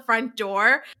on the front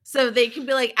door so they can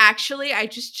be like, actually, I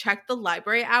just checked the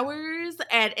library hours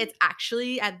and it's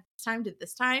actually at this time to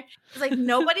this time. It's like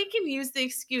nobody can use the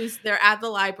excuse they're at the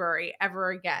library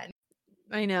ever again.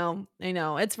 I know.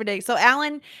 It's ridiculous. So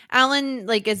Alan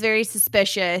like is very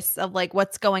suspicious of like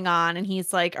what's going on and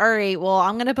he's like, "All right, well,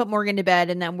 I'm going to put Morgan to bed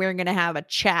and then we're going to have a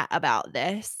chat about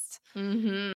this."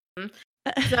 Mhm.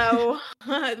 So,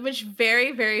 which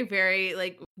very, very, very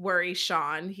like worries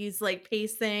Sean. He's like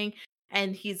pacing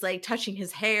and he's like touching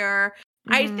his hair.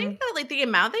 I think Mhm. that like the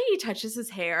amount that he touches his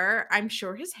hair, I'm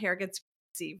sure his hair gets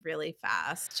see really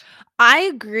fast. I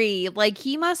agree. Like,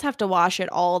 he must have to wash it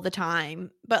all the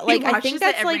time. But, He like, I think watches it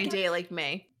that's, every like day like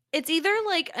me. it's either,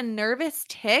 like, a nervous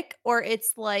tick or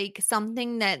it's, like,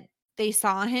 something that they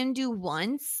saw him do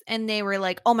once and they were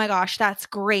like, "Oh my gosh, that's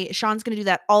great. Sean's gonna do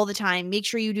that all the time. Make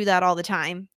sure you do that all the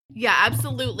time." Yeah,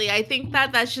 absolutely. I think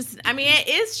that that's just I mean, it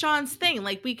is Sean's thing.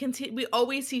 Like we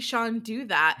always see Sean do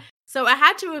that. So it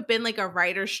had to have been like a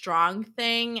Ryder Strong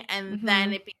thing and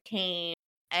then Mhm. it became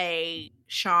a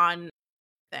Sean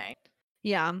thing.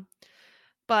 Yeah.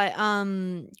 But,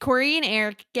 Corey and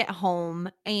Eric get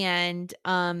home and,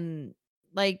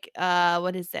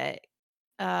 what is it?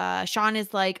 Sean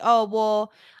is like, "Oh,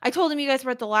 well, I told him you guys were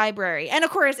at the library." And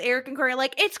of course, Eric and Corey are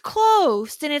like, "It's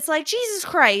closed." And it's like, Jesus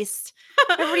Christ.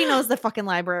 Everybody knows the fucking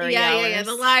library Yeah, the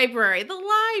hours. library. The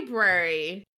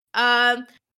library. Um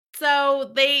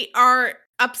so they are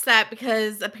upset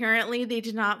because apparently they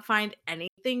did not find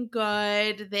anything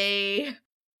good. They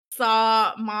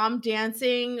saw mom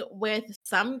dancing with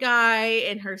some guy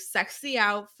in her sexy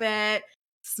outfit,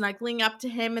 snuggling up to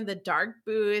him in the dark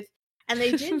booth, and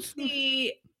they didn't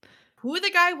see who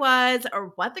the guy was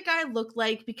or what the guy looked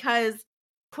like because,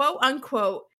 quote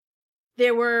unquote,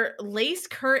 there were lace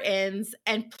curtains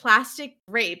and plastic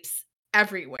grapes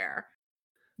everywhere.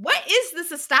 What is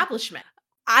this establishment?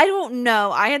 I don't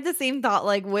know. I had the same thought,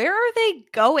 like, where are they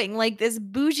going? Like, the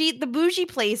bougie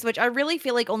place, which I really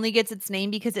feel like only gets its name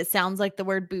because it sounds like the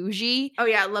word bougie. Oh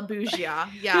yeah, La Bougia.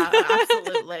 Yeah,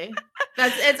 absolutely.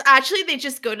 That's it's actually they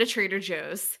just go to Trader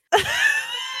Joe's.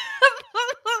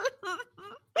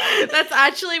 That's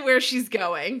actually where she's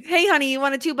going. "Hey, honey, you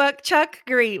want a 2-buck chuck?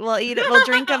 Great. We'll eat it. We'll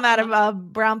drink them out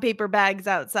of, brown paper bags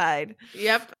outside."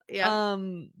 Yep.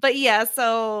 But yeah,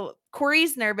 so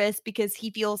Corey's nervous because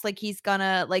he feels like he's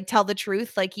gonna, like, tell the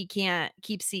truth, like, he can't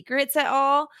keep secrets at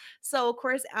all. So, of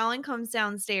course, Alan comes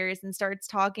downstairs and starts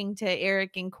talking to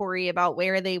Eric and Corey about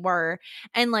where they were,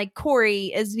 and, like, Corey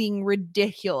is being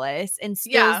ridiculous and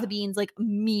spills Yeah. the beans, like, Oh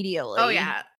immediately.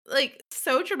 yeah. Like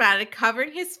so dramatic,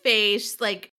 covering his face,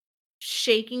 like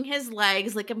shaking his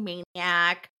legs like a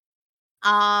maniac.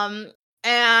 Um,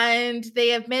 and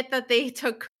they admit that they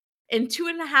took in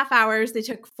 2.5 hours, they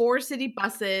took 4 city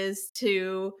buses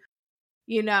to,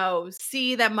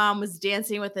 see that mom was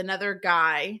dancing with another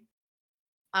guy.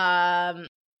 Um,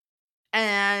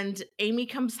 and Amy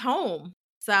comes home.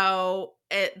 So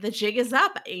the jig is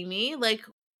up, Amy. Like,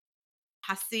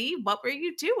 hussy, what were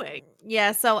you doing?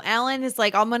 Yeah, so Alan is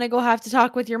like, "I'm gonna go have to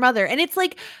talk with your mother." And it's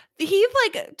like he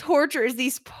like tortures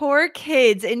these poor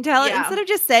kids Yeah. instead of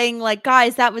just saying like,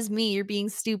 "Guys, that was me. You're being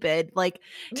stupid." Like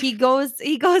he goes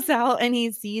out and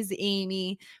he sees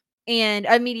Amy and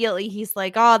immediately he's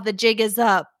like, "Oh, the jig is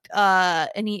up."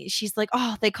 And she's like,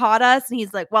 "Oh, they caught us." And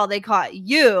he's like, "Well, they caught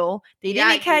you. They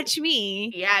Yeah, didn't catch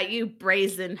me." you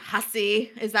brazen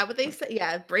hussy. Is that what they say?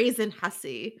 Yeah, brazen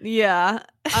hussy. Yeah.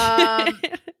 Um,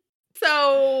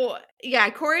 so yeah,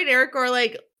 Corey and Eric are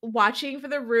like watching for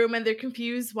the room and they're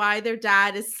confused why their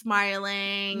dad is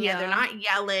smiling and they're Yeah. not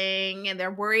yelling and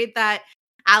they're worried that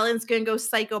Alan's gonna go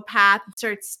psychopath and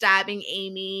start stabbing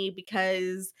Amy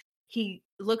because he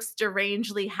looks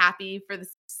derangedly happy for the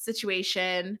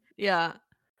situation. Yeah.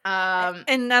 Um,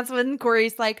 And that's when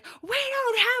Corey's like, "We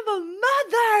don't have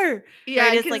a mother!" yeah,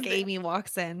 Right as, because like, Amy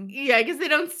walks in. because they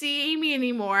don't see Amy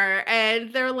anymore,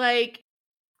 and they're like,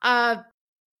 uh,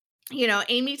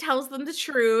 Amy tells them the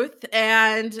truth,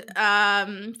 and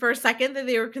for a second, that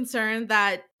they were concerned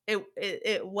that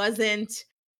it wasn't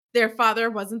their father,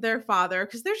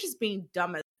 because they're just being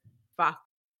dumb as fuck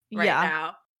right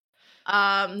Yeah.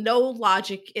 now. No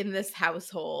logic in this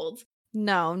household.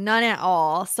 No, none at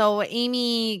all. So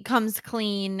Amy comes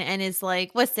clean and is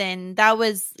like, "Listen, that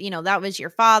was, that was your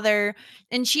father."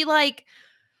 And she, like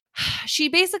she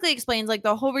basically explains, like,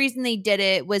 the whole reason they did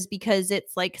it was because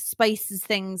it's, like, spices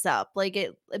things up. Like,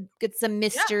 it gets some Yeah,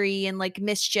 mystery and, like,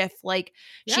 mischief. Like,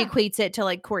 she yeah, equates it to,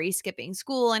 like, Corey skipping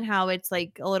school and how it's,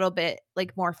 like, a little bit,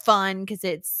 like, more fun because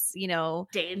it's,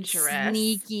 dangerous.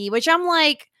 sneaky, which I'm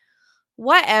like,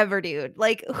 "Whatever, dude.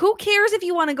 Like, who cares if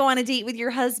you wanna go on a date with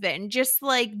your husband? Just,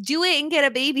 like, do it and get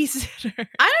a babysitter."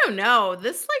 I don't know.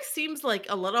 This like seems like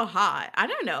a little hot. I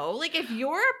don't know. Like if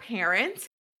you're a parent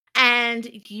and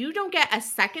you don't get a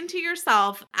second to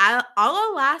yourself all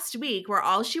of last week where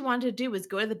all she wanted to do was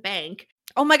go to the bank.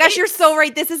 Oh my gosh, you're so It's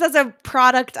right. This is as a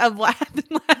product of what happened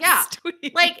yeah. last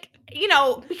week. Like,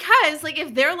 because like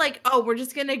if they're like, "Oh, we're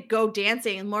just going to go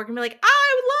dancing." And Morgan be like,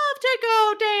 "I would love to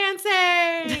go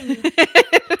dancing."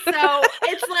 So,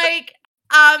 it's like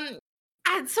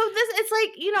and so this it's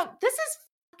like, this is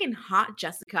fucking hot,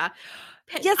 Jessica.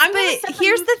 Yes, I'm gonna but set the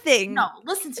here's mood. the No, thing.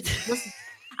 listen to me. Listen.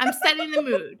 I'm setting the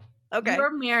mood. Okay.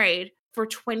 You're married. for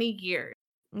 20 years.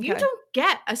 You Okay. don't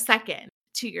get a second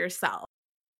to yourself.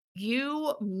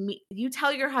 You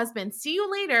tell your husband, "See you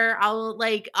later.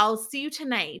 I'll see you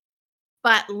tonight."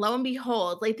 But lo and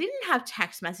behold, like, they didn't have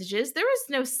text messages. There was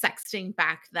no sexting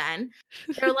back then.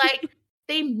 They're like,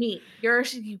 they meet.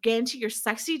 You get into your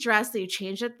sexy dress that you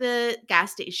change at the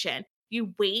gas station.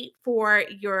 You wait for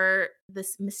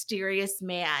this mysterious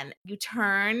man. You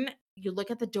turn, you look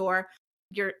at the door.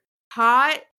 Your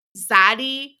hot,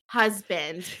 zaddy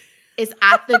husband is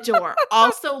at the door,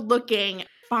 also looking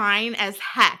fine as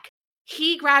heck.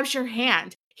 He grabs your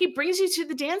hand. He brings you to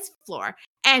the dance floor,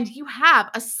 and you have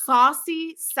a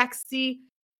saucy, sexy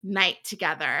night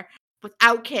together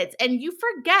without kids. And you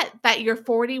forget that you're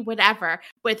 40, whatever,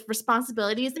 with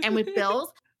responsibilities and with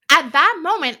bills. At that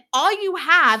moment, all you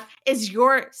have is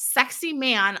your sexy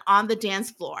man on the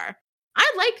dance floor.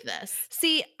 I like this.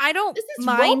 See, I don't This is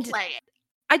role mind playing.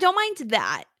 I don't mind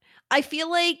that. I feel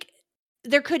like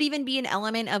there could even be an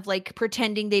element of, like,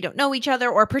 pretending they don't know each other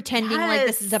or pretending like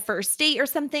this is a Yes. first date or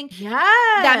something.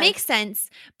 That Yes. makes sense,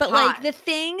 but, like, Hot. the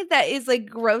thing that is, like,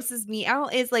 grosses me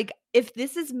out is, like, if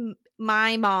this is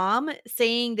my mom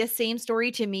saying this same story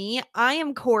to me, I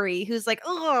am Corey, who's like,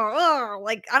 "Oh,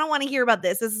 like, I don't wanna hear about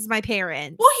this. This is my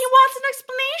parents." Well, he wants an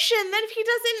explanation. Then if he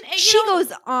doesn't, She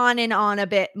goes on and on a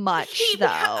bit much, he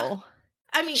though.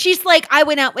 I mean, She's like, "I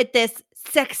went out with this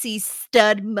sexy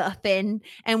stud muffin,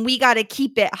 and we gotta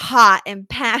keep it hot and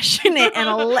passionate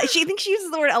and she thinks she uses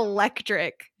the word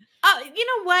electric. you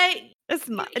know what? It's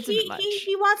a bit much.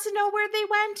 He wants to know where they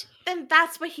went, then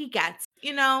that's what he gets.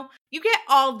 You know, you get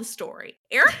all the story.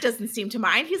 Eric doesn't seem to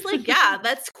mind. He's like, "Yeah,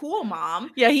 that's cool,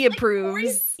 mom." Yeah, he Like,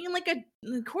 approves.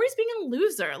 Corey's being a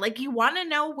loser. Like, you want to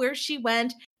know where she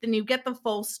went, then you get the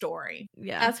full story.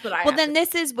 Yeah. That's what I Well, have then to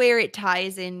this is where it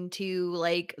ties into,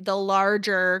 like, the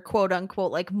larger, quote,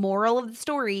 unquote, like, moral of the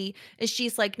story is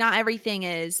she's like, "Not everything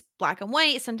is black and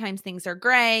white. Sometimes things are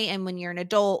gray, and when you're an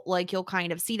adult, like, you'll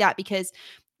kind of see that," because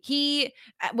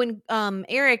when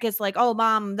Eric is like, "Oh,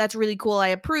 mom, that's really cool. I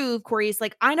approve." Corey's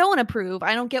like, "I don't approve.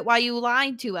 I don't get why you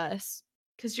lied to us."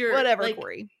 because you're Whatever, like,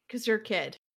 Corey. because you're a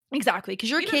kid. Exactly, because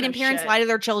you're a You don't kid know and parents shit. lie to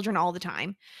their children all the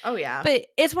time. Oh yeah. But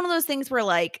it's one of those things where,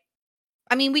 like,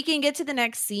 I mean, we can get to the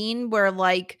next scene where,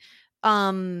 like,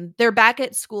 they're back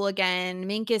at school again.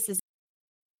 Minkus is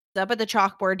up at the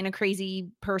chalkboard and a crazy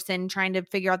person trying to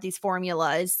figure out these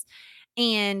formulas.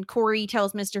 And Corey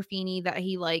tells Mr. Feeney that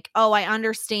he, like, "Oh, I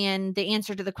understand the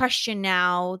answer to the question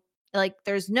now. Like,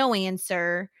 there's no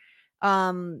answer.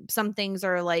 Some things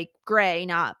are like gray,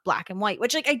 not black and white,"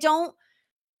 which, like, I don't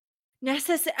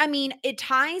I mean, it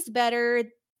ties better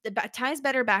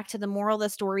back to the moral of the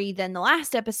story than the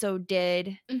last episode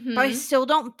did, but I Mm-hmm. still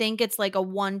don't think it's like a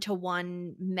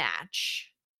one-to-one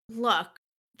match. Look,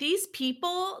 these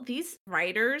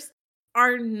writers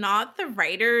are not the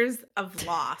writers of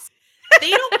Lost. They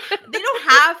don't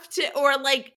have to, or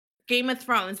like Game of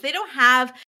Thrones. They don't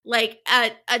have like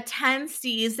a 10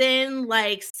 season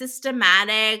like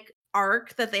systematic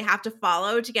arc that they have to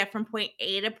follow to get from point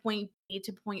A to point B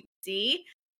to point C.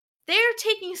 They're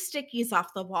taking stickies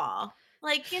off the wall.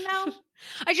 Like,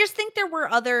 I just think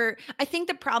I think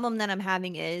the problem that I'm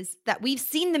having is that we've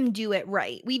seen them do it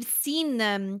right. We've seen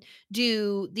them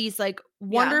do these, like, yeah.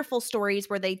 wonderful stories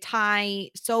where they tie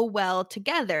so well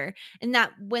together, and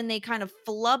that when they kind of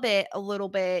flub it a little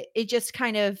bit, it just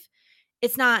kind of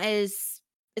it's not as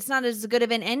it's not as good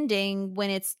of an ending when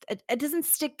it doesn't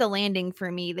stick the landing for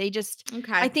me. I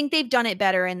Okay. think they've done it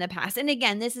better in the past. And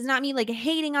again, this is not me, like,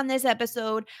 hating on this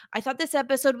episode. I thought this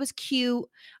episode was cute.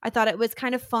 I thought it was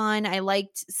kind of fun. I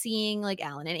liked seeing, like,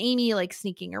 Alan and Amy, like,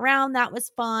 sneaking around. That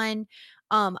was fun.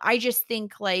 I just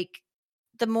think, like,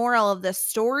 the moral of the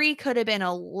story could have been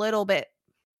a little bit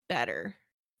better.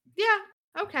 Yeah.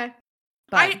 Okay.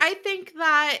 But I think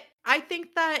that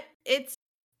it's,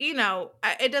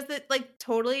 it doesn't like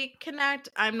totally connect.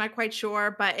 I'm not quite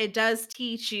sure, but it does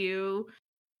teach you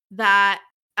that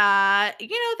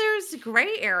there's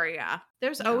gray area.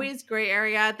 There's yeah. always gray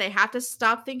area. They have to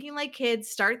stop thinking like kids,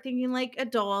 start thinking like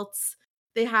adults.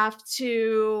 They have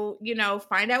to,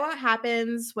 find out what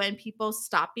happens when people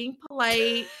stop being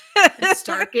polite and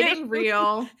start getting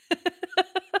real.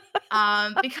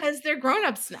 Because they're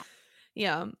grown-ups now.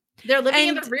 Yeah. They're living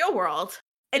in And the real world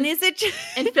and is it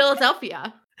in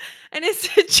Philadelphia. And is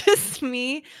it just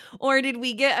me, or did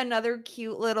we get another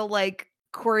cute little, like,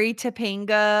 Corey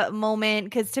Topanga moment?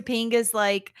 Because Topanga's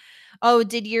like, "Oh,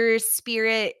 did your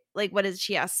spirit," like, what is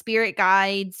she ask? "Spirit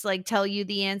guides, like, tell you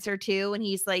the answer too?" And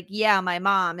he's like, "Yeah, my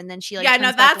mom." And then she, like, Yeah, no,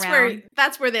 turns back around.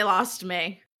 that's where they lost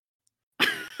me.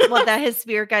 What, that his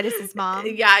spirit guide is his mom?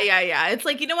 Yeah. It's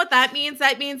like, you know what that means?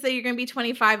 That means that you're gonna be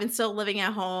 25 and still living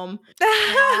at home, and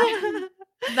I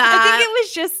think that it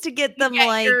was just to get you them,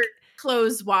 get your like,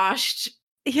 clothes washed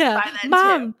yeah, by then too.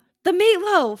 "Mom, the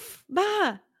meatloaf,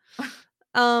 ma."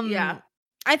 Yeah,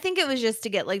 I think it was just to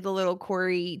get, like, the little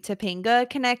Corey Topanga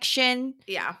connection,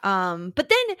 yeah, but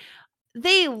then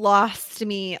they lost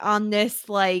me on this,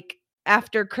 like,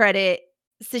 after credit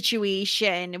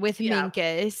situation with yeah.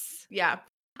 Minkus. Yeah.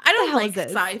 What the hell is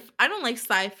this? I don't like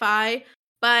sci-fi,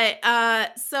 but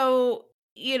so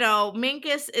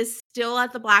Minkus is still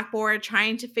at the blackboard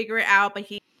trying to figure it out, but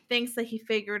he thinks that he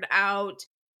figured out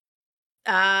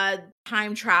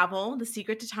time travel, the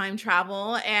secret to time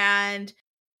travel, and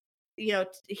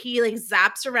he like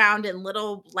zaps around in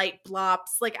little light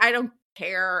blops. Like I don't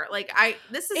care. Like I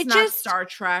this is It not just Star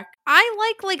Trek. I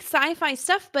like sci-fi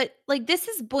stuff, but, like, this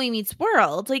is Boy Meets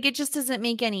World, like, it just doesn't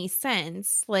make any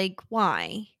sense, like,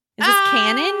 why? Is this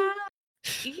canon? Uh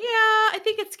Yeah, I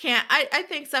think it's can I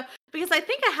think so, because I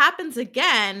think it happens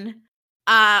again,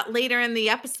 later in the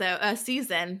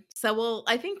season. So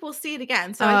I think we'll see it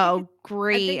again. So Oh, I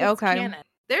great, think it's okay. canon.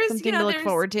 There's, Something to look there's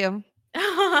forward to.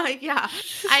 yeah.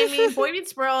 I mean, Boy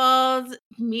Meets World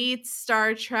meets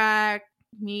Star Trek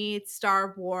meets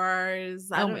Star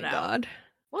Wars. I Oh don't my know. god.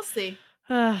 We'll see.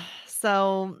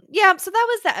 So, yeah, so that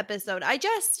was the episode. I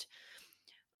just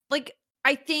like,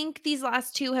 I think these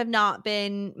last 2 have not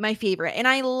been my favorite, and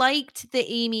I liked the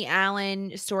Amy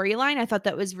Allen storyline. I thought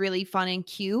that was really fun and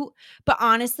cute, but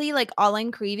honestly, like, all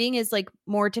I'm craving is, like,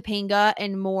 more Topanga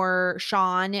and more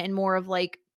Sean and more of,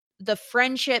 like, the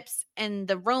friendships and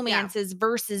the Yeah. romances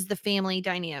versus the family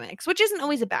dynamics, which isn't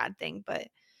always a bad thing, but,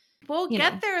 We'll you know.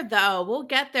 get there though. We'll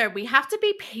get there. We have to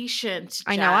be patient,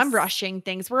 I know I'm Jess. rushing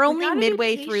things. We're We only got to be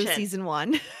midway through patient. season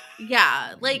 1.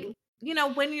 Yeah, like,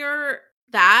 when you're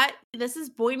this is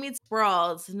Boy Meets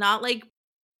World, not like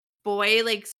Boy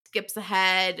like skips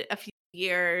ahead a few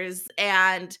years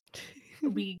and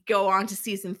we go on to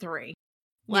season 3.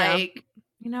 Yeah. Like,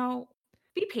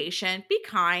 be patient, be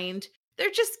kind. They're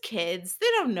just kids. They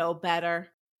don't know better.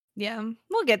 Yeah,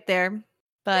 we'll get there.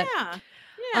 But Yeah.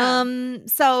 Yeah.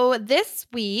 so this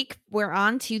week we're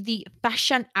on to the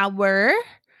fashion hour,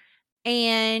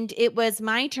 and it was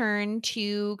my turn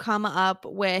to come up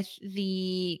with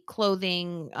the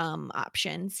clothing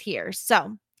options here.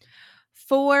 So,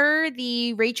 for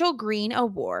the Rachel Green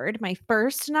Award, my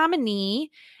first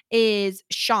nominee is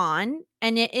Sean,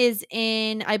 and it is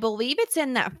in, I believe it's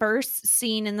in that first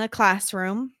scene in the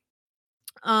classroom.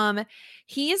 um,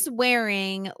 he is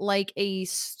wearing like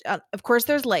of course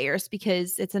there's layers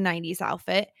because it's a 90s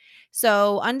outfit.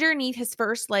 So underneath his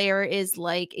first layer is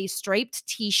like a striped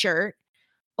t-shirt.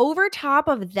 Over top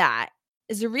of that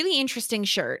is a really interesting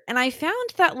shirt. And I found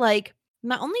that like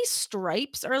not only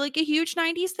stripes are like a huge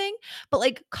 90s thing, but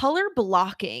like color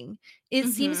blocking, it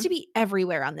seems to Mhm. be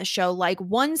everywhere on the show. Like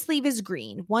one sleeve is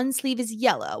green, one sleeve is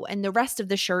yellow, and the rest of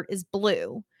the shirt is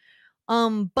blue.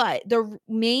 But the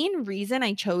main reason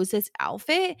I chose this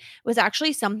outfit was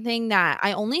actually something that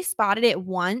I only spotted it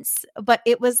once, but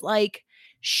it was like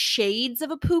shades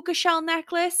of a puka shell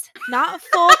necklace, not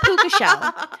full puka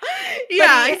shell,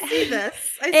 Yeah, but I see this.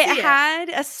 I it see it. had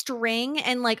a string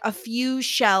and like a few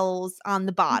shells on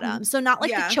the bottom. Mhm. So not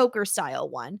like the Yeah. choker style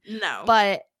one, No.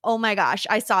 but oh my gosh,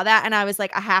 I saw that and I was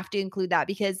like, I have to include that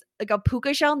because like a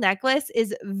puka shell necklace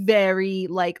is very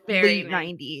like Very late nice.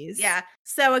 90s. Yeah.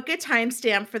 So a good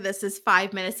timestamp for this is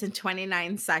 5 minutes and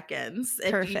 29 seconds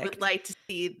if you would Perfect. like to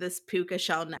see this puka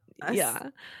shell necklace.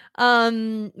 Yeah.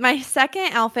 My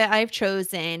second outfit I've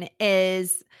chosen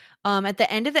is at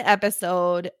the end of the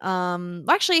episode. Well,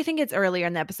 actually I think it's earlier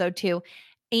in the episode too.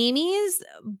 Amy's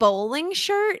bowling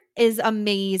shirt is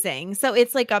amazing. So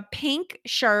it's like a pink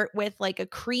shirt with like a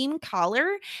cream collar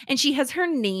and she has her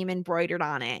name embroidered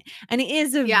on it. And it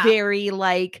is a Yeah. very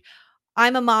like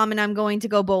I'm a mom and I'm going to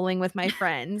go bowling with my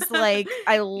friends. Like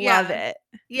I love Yeah. it.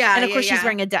 Yeah, And of yeah, course she's yeah.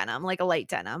 wearing a denim, like a light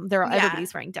denim. Yeah.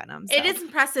 Everybody's wearing denim. It So is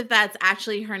impressive that's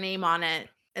actually her name on it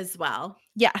as well.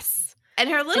 yes. And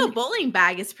her little And bowling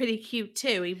bag is pretty cute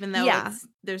too, even though yeah,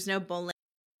 there's no bowling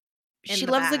in she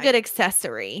the loves a bag. good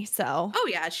accessory. So, Oh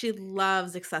yeah, she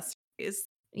loves accessories.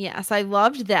 yes, I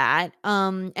loved that.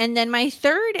 And then my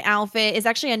third outfit is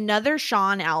actually another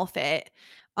Sean outfit.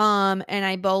 And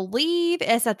I believe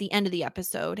it's at the end of the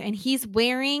episode. And he's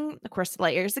wearing, of course,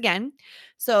 layers again.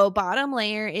 So bottom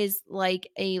layer is like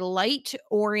a light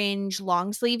orange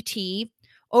long sleeve tee.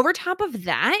 Over top of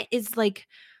that is like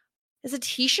it's a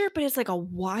t-shirt, but it's like a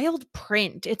wild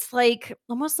print. It's like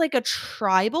almost like a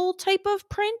tribal type of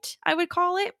print, I would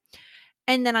call it.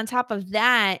 And then on top of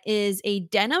that is a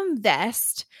denim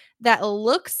vest that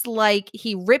looks like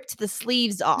he ripped the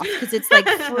sleeves off because it's like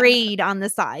frayed on the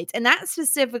sides. And that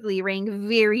specifically rang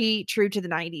very true to the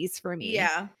 90s for me.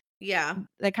 Yeah. Yeah.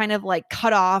 That kind of like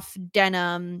cut off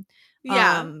denim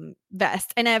Yeah.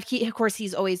 vest. And of course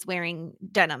he's always wearing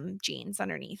denim jeans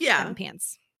underneath, Yeah. denim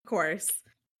pants. Of course.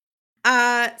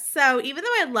 So even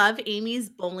though I love Amy's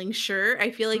bowling shirt, I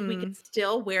feel like we could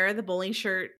still wear the bowling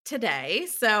shirt today.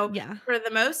 So Yeah. for the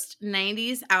most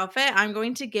 90s outfit, I'm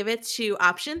going to give it to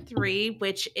option 3,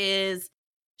 which is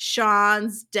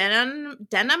Sean's denim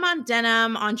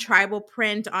on tribal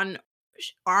print on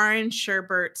orange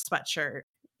sherbet sweatshirt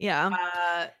Yeah.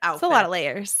 It's a lot outfit. of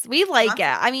layers. We like Awesome.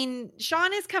 it. I mean,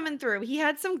 Sean is coming through. He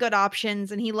had some good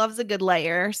options and he loves a good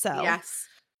layer. So Yes.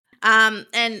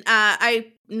 And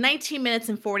I 19 minutes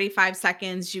and 45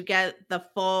 seconds, you get the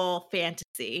full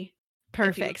fantasy.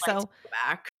 perfect. Like to So go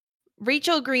back.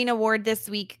 Rachel Green Award this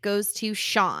week goes to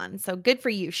Sean. So good for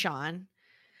you, Sean.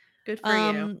 Good for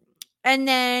you. And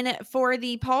then for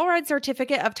the Paul Rudd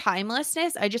Certificate of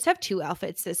Timelessness, I just have 2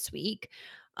 outfits this week.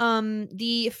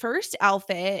 The first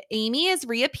outfit, Amy is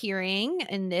reappearing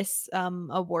in this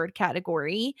award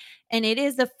category, and it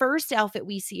is the first outfit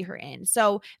we see her in.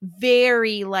 So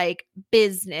very like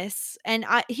business. And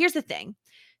here's the thing.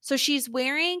 So she's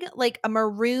wearing like a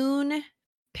maroon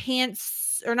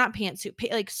pants or not pantsuit,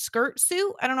 like skirt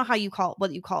suit. I don't know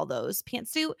what you call those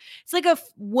pantsuit. It's like a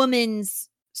woman's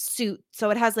suit. So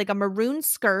it has like a maroon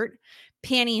skirt,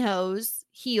 pantyhose,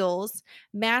 heels,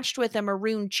 matched with a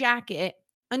maroon jacket.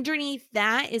 Underneath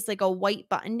that is like a white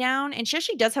button down, and she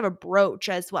actually does have a brooch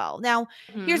as well. Now,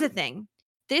 here's the thing.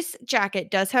 This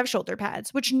jacket does have shoulder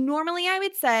pads, which normally I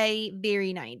would say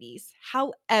very 90s.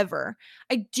 However,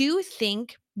 I do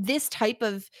think this type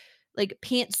of like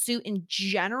pantsuit in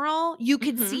general, you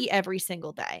could see every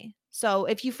single day. So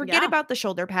if you forget Yeah. about the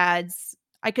shoulder pads,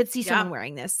 I could see Yeah. someone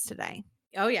wearing this today.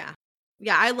 Oh yeah.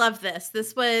 Yeah, I love this.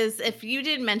 This was, if you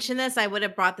didn't mention this, I would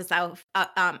have brought this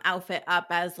outfit up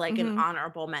as like an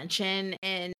honorable mention,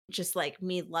 and just like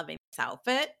me loving this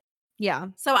outfit. Yeah.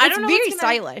 So I It's don't know very what's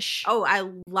gonna, stylish. Oh, I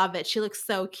love it. She looks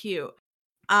so cute.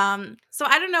 So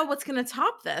I don't know what's gonna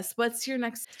top this. What's your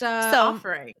next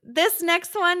offering? This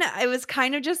next one, it was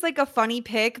kind of just like a funny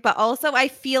pick, but also I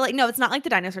feel like, no, it's not like the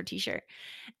dinosaur t-shirt.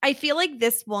 I feel like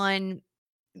this one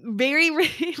very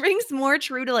rings more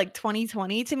true to like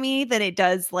 2020 to me than it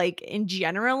does like in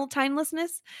general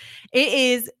timelessness. It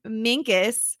is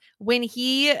Minkus when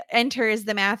he enters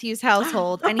the Matthews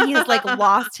household and he has like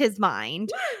lost his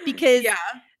mind, because Yeah.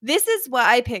 this is what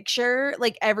I picture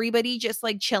like everybody just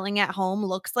like chilling at home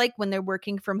looks like when they're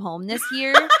working from home this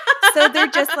year. So they're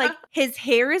just like, his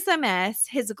hair is a mess.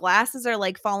 His glasses are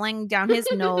like falling down his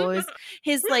nose.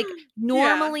 His like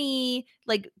normally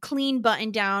like clean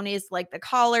button down is like the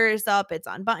collar is up. It's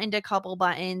unbuttoned a couple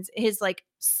buttons. His like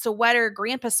sweater,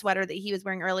 grandpa sweater that he was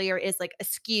wearing earlier is like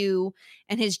askew,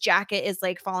 and his jacket is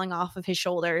like falling off of his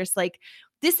shoulders. Like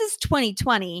this is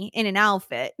 2020 in an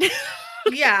outfit.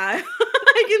 Yeah.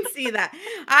 I can see that.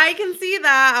 I can see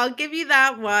that. I'll give you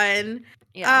that one.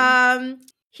 Yeah.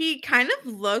 He kind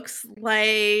of looks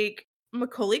like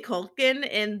Macaulay Culkin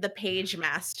in The Page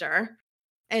Master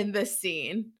in this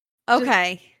scene.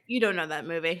 Okay. You don't know that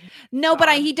movie. No, but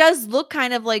he does look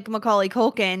kind of like Macaulay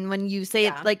Culkin when you say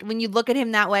it. Like when you look at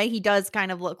him that way, he does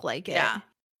kind of look like it. Yeah.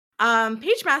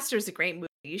 Page Master is a great movie.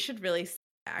 You should really see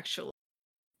it, actually.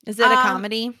 Is it a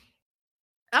comedy?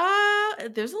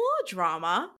 There's a little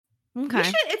drama. Okay.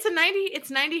 It's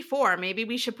 94. Maybe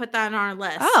we should put that on our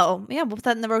list. Oh, yeah, we'll put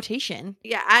that in the rotation.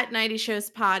 Yeah, at 90 Shows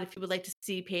Pod if you would like to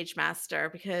see Page Master,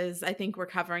 because I think we're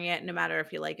covering it no matter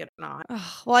if you like it or not.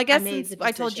 Oh, well, I guess since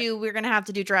I told you we're going to have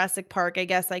to do Jurassic Park, I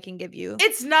guess I can give you.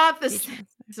 It's not the same.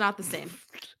 It's not the same.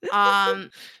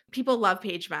 People love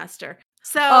Page Master.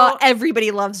 So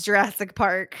everybody loves Jurassic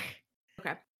Park.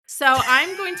 Okay. So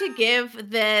I'm going to give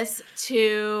this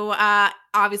to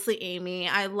obviously Amy.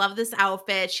 I love this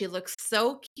outfit. She looks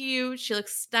so cute. She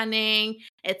looks stunning.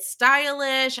 It's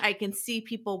stylish. I can see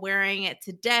people wearing it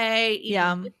today,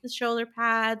 even with the shoulder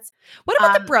pads. What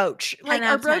about the brooch? Like,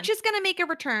 are brooches going to make a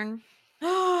return?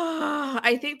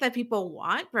 I think that people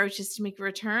want brooches to make a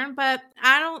return, but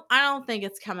I don't think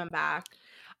it's coming back.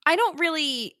 I don't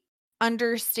really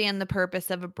understand the purpose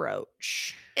of a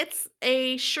brooch. It's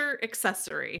a shirt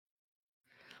accessory.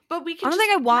 But we can I don't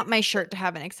think I want my shirt to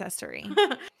have an accessory.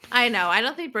 I know. I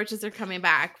don't think brooches are coming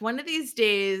back. One of these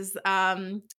days,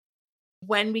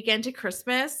 when we get into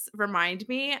Christmas, remind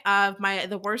me of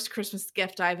the worst Christmas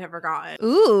gift I've ever gotten.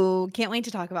 Ooh, can't wait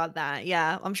to talk about that.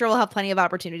 Yeah, I'm sure we'll have plenty of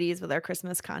opportunities with our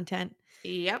Christmas content.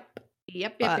 Yep.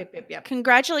 Yep, yep, But yep, yep, yep.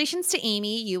 congratulations to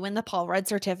Amy. You win the Paul Rudd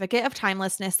Certificate of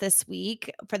Timelessness this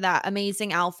week for that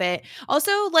amazing outfit.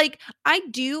 Also, like, I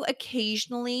do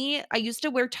occasionally, I used to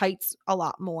wear tights a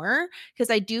lot more because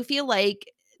I do feel like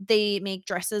they make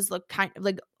dresses look kind of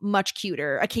like much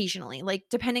cuter occasionally, like,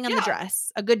 depending on the Yeah,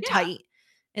 dress. A good yeah, tight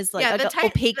is yeah. like The a tight,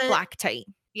 opaque black tight.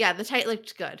 the tight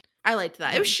looked good. I liked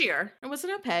that. It was Yeah. sheer. It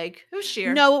wasn't opaque. It was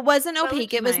sheer, No, it wasn't but it opaque.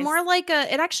 looked It was nice. more like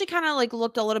it actually kind of like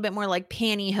looked a little bit more like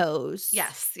pantyhose.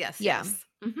 Yes, yes, Yeah. yes.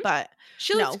 Mhm. But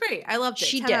She looked no, great. I loved it.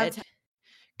 she 10 out of did. 10.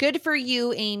 Good for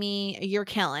you, Amy. You're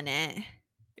killing it.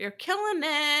 You're killing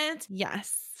it.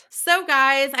 Yes. So,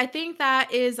 guys, I think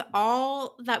that is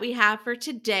all that we have for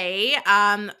today.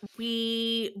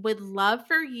 We would love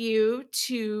for you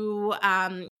to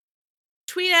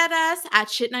tweet at us at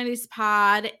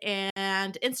Shit90spod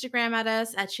and Instagram at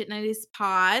us at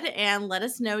Shit90spod and let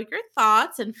us know your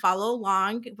thoughts and follow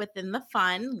along within the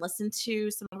fun. Listen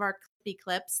to some of our clippy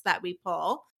clips that we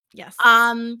pull. Yes.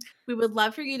 We would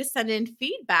love for you to send in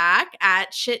feedback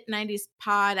at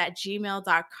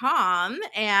shit90spod@gmail.com.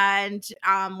 And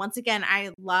once again,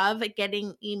 I love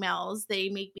getting emails. They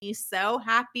make me so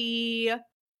happy.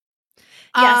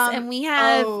 Yes, and we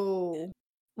have Oh,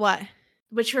 what?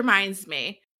 which reminds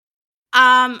me.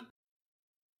 Um,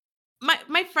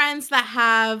 my friends that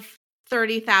have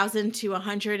 30,000 to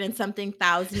 100 and something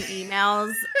thousand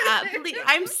emails,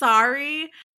 I'm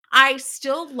sorry. I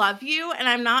still love you and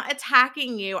I'm not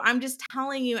attacking you. I'm just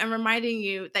telling you and reminding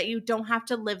you that you don't have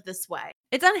to live this way.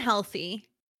 It's unhealthy.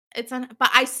 But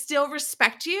I still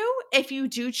respect you if you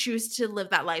do choose to live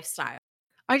that lifestyle.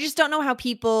 I just don't know how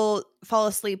people fall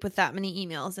asleep with that many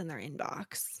emails in their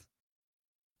inbox.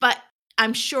 But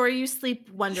I'm sure you sleep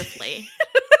wonderfully.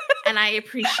 And I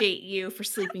appreciate you for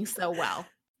sleeping so well.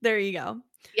 There you go.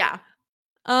 Yeah.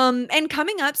 And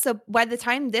coming up, so by the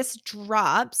time this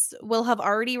drops, we'll have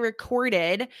already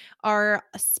recorded our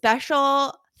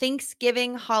special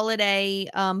Thanksgiving holiday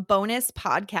bonus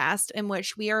podcast in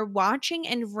which we are watching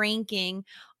and ranking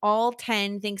all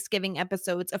 10 Thanksgiving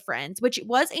episodes of Friends, which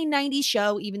was a 90s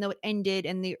show, even though it ended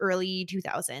in the early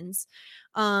 2000s.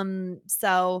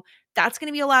 So that's going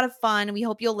to be a lot of fun. We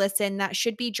hope you'll listen. That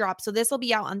should be dropped. So this will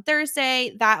be out on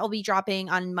Thursday. That will be dropping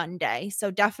on Monday.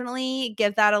 So definitely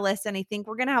give that a listen. I think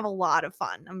we're going to have a lot of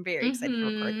fun. I'm very excited to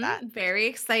record that. Very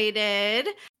excited.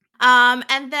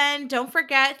 And then don't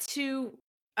forget to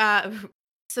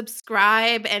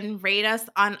subscribe and rate us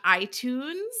on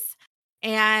iTunes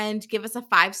and give us a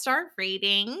 5-star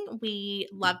rating. We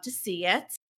love to see it.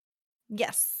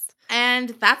 Yes. And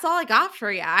that's all I got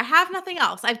for you. I have nothing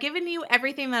else. I've given you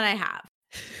everything that I have.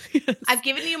 Yes. I've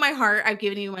given you my heart. I've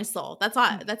given you my soul. That's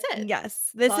all. That's it.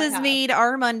 Yes. This has made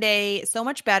our Monday so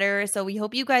much better. So we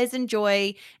hope you guys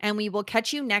enjoy, and we will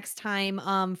catch you next time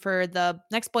for the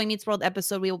next Boy Meets World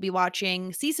episode. We will be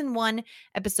watching season 1,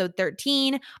 episode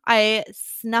 13. I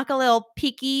snuck a little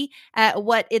peeky at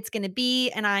what it's going to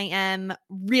be, and I am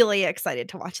really excited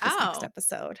to watch this next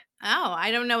episode. Oh,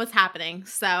 I don't know what's happening.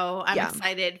 So I'm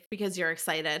excited because you're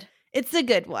excited. It's a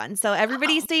good one. So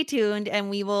everybody stay tuned, and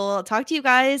we will talk to you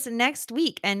guys next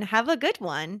week, and have a good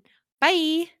one.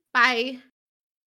 Bye. Bye.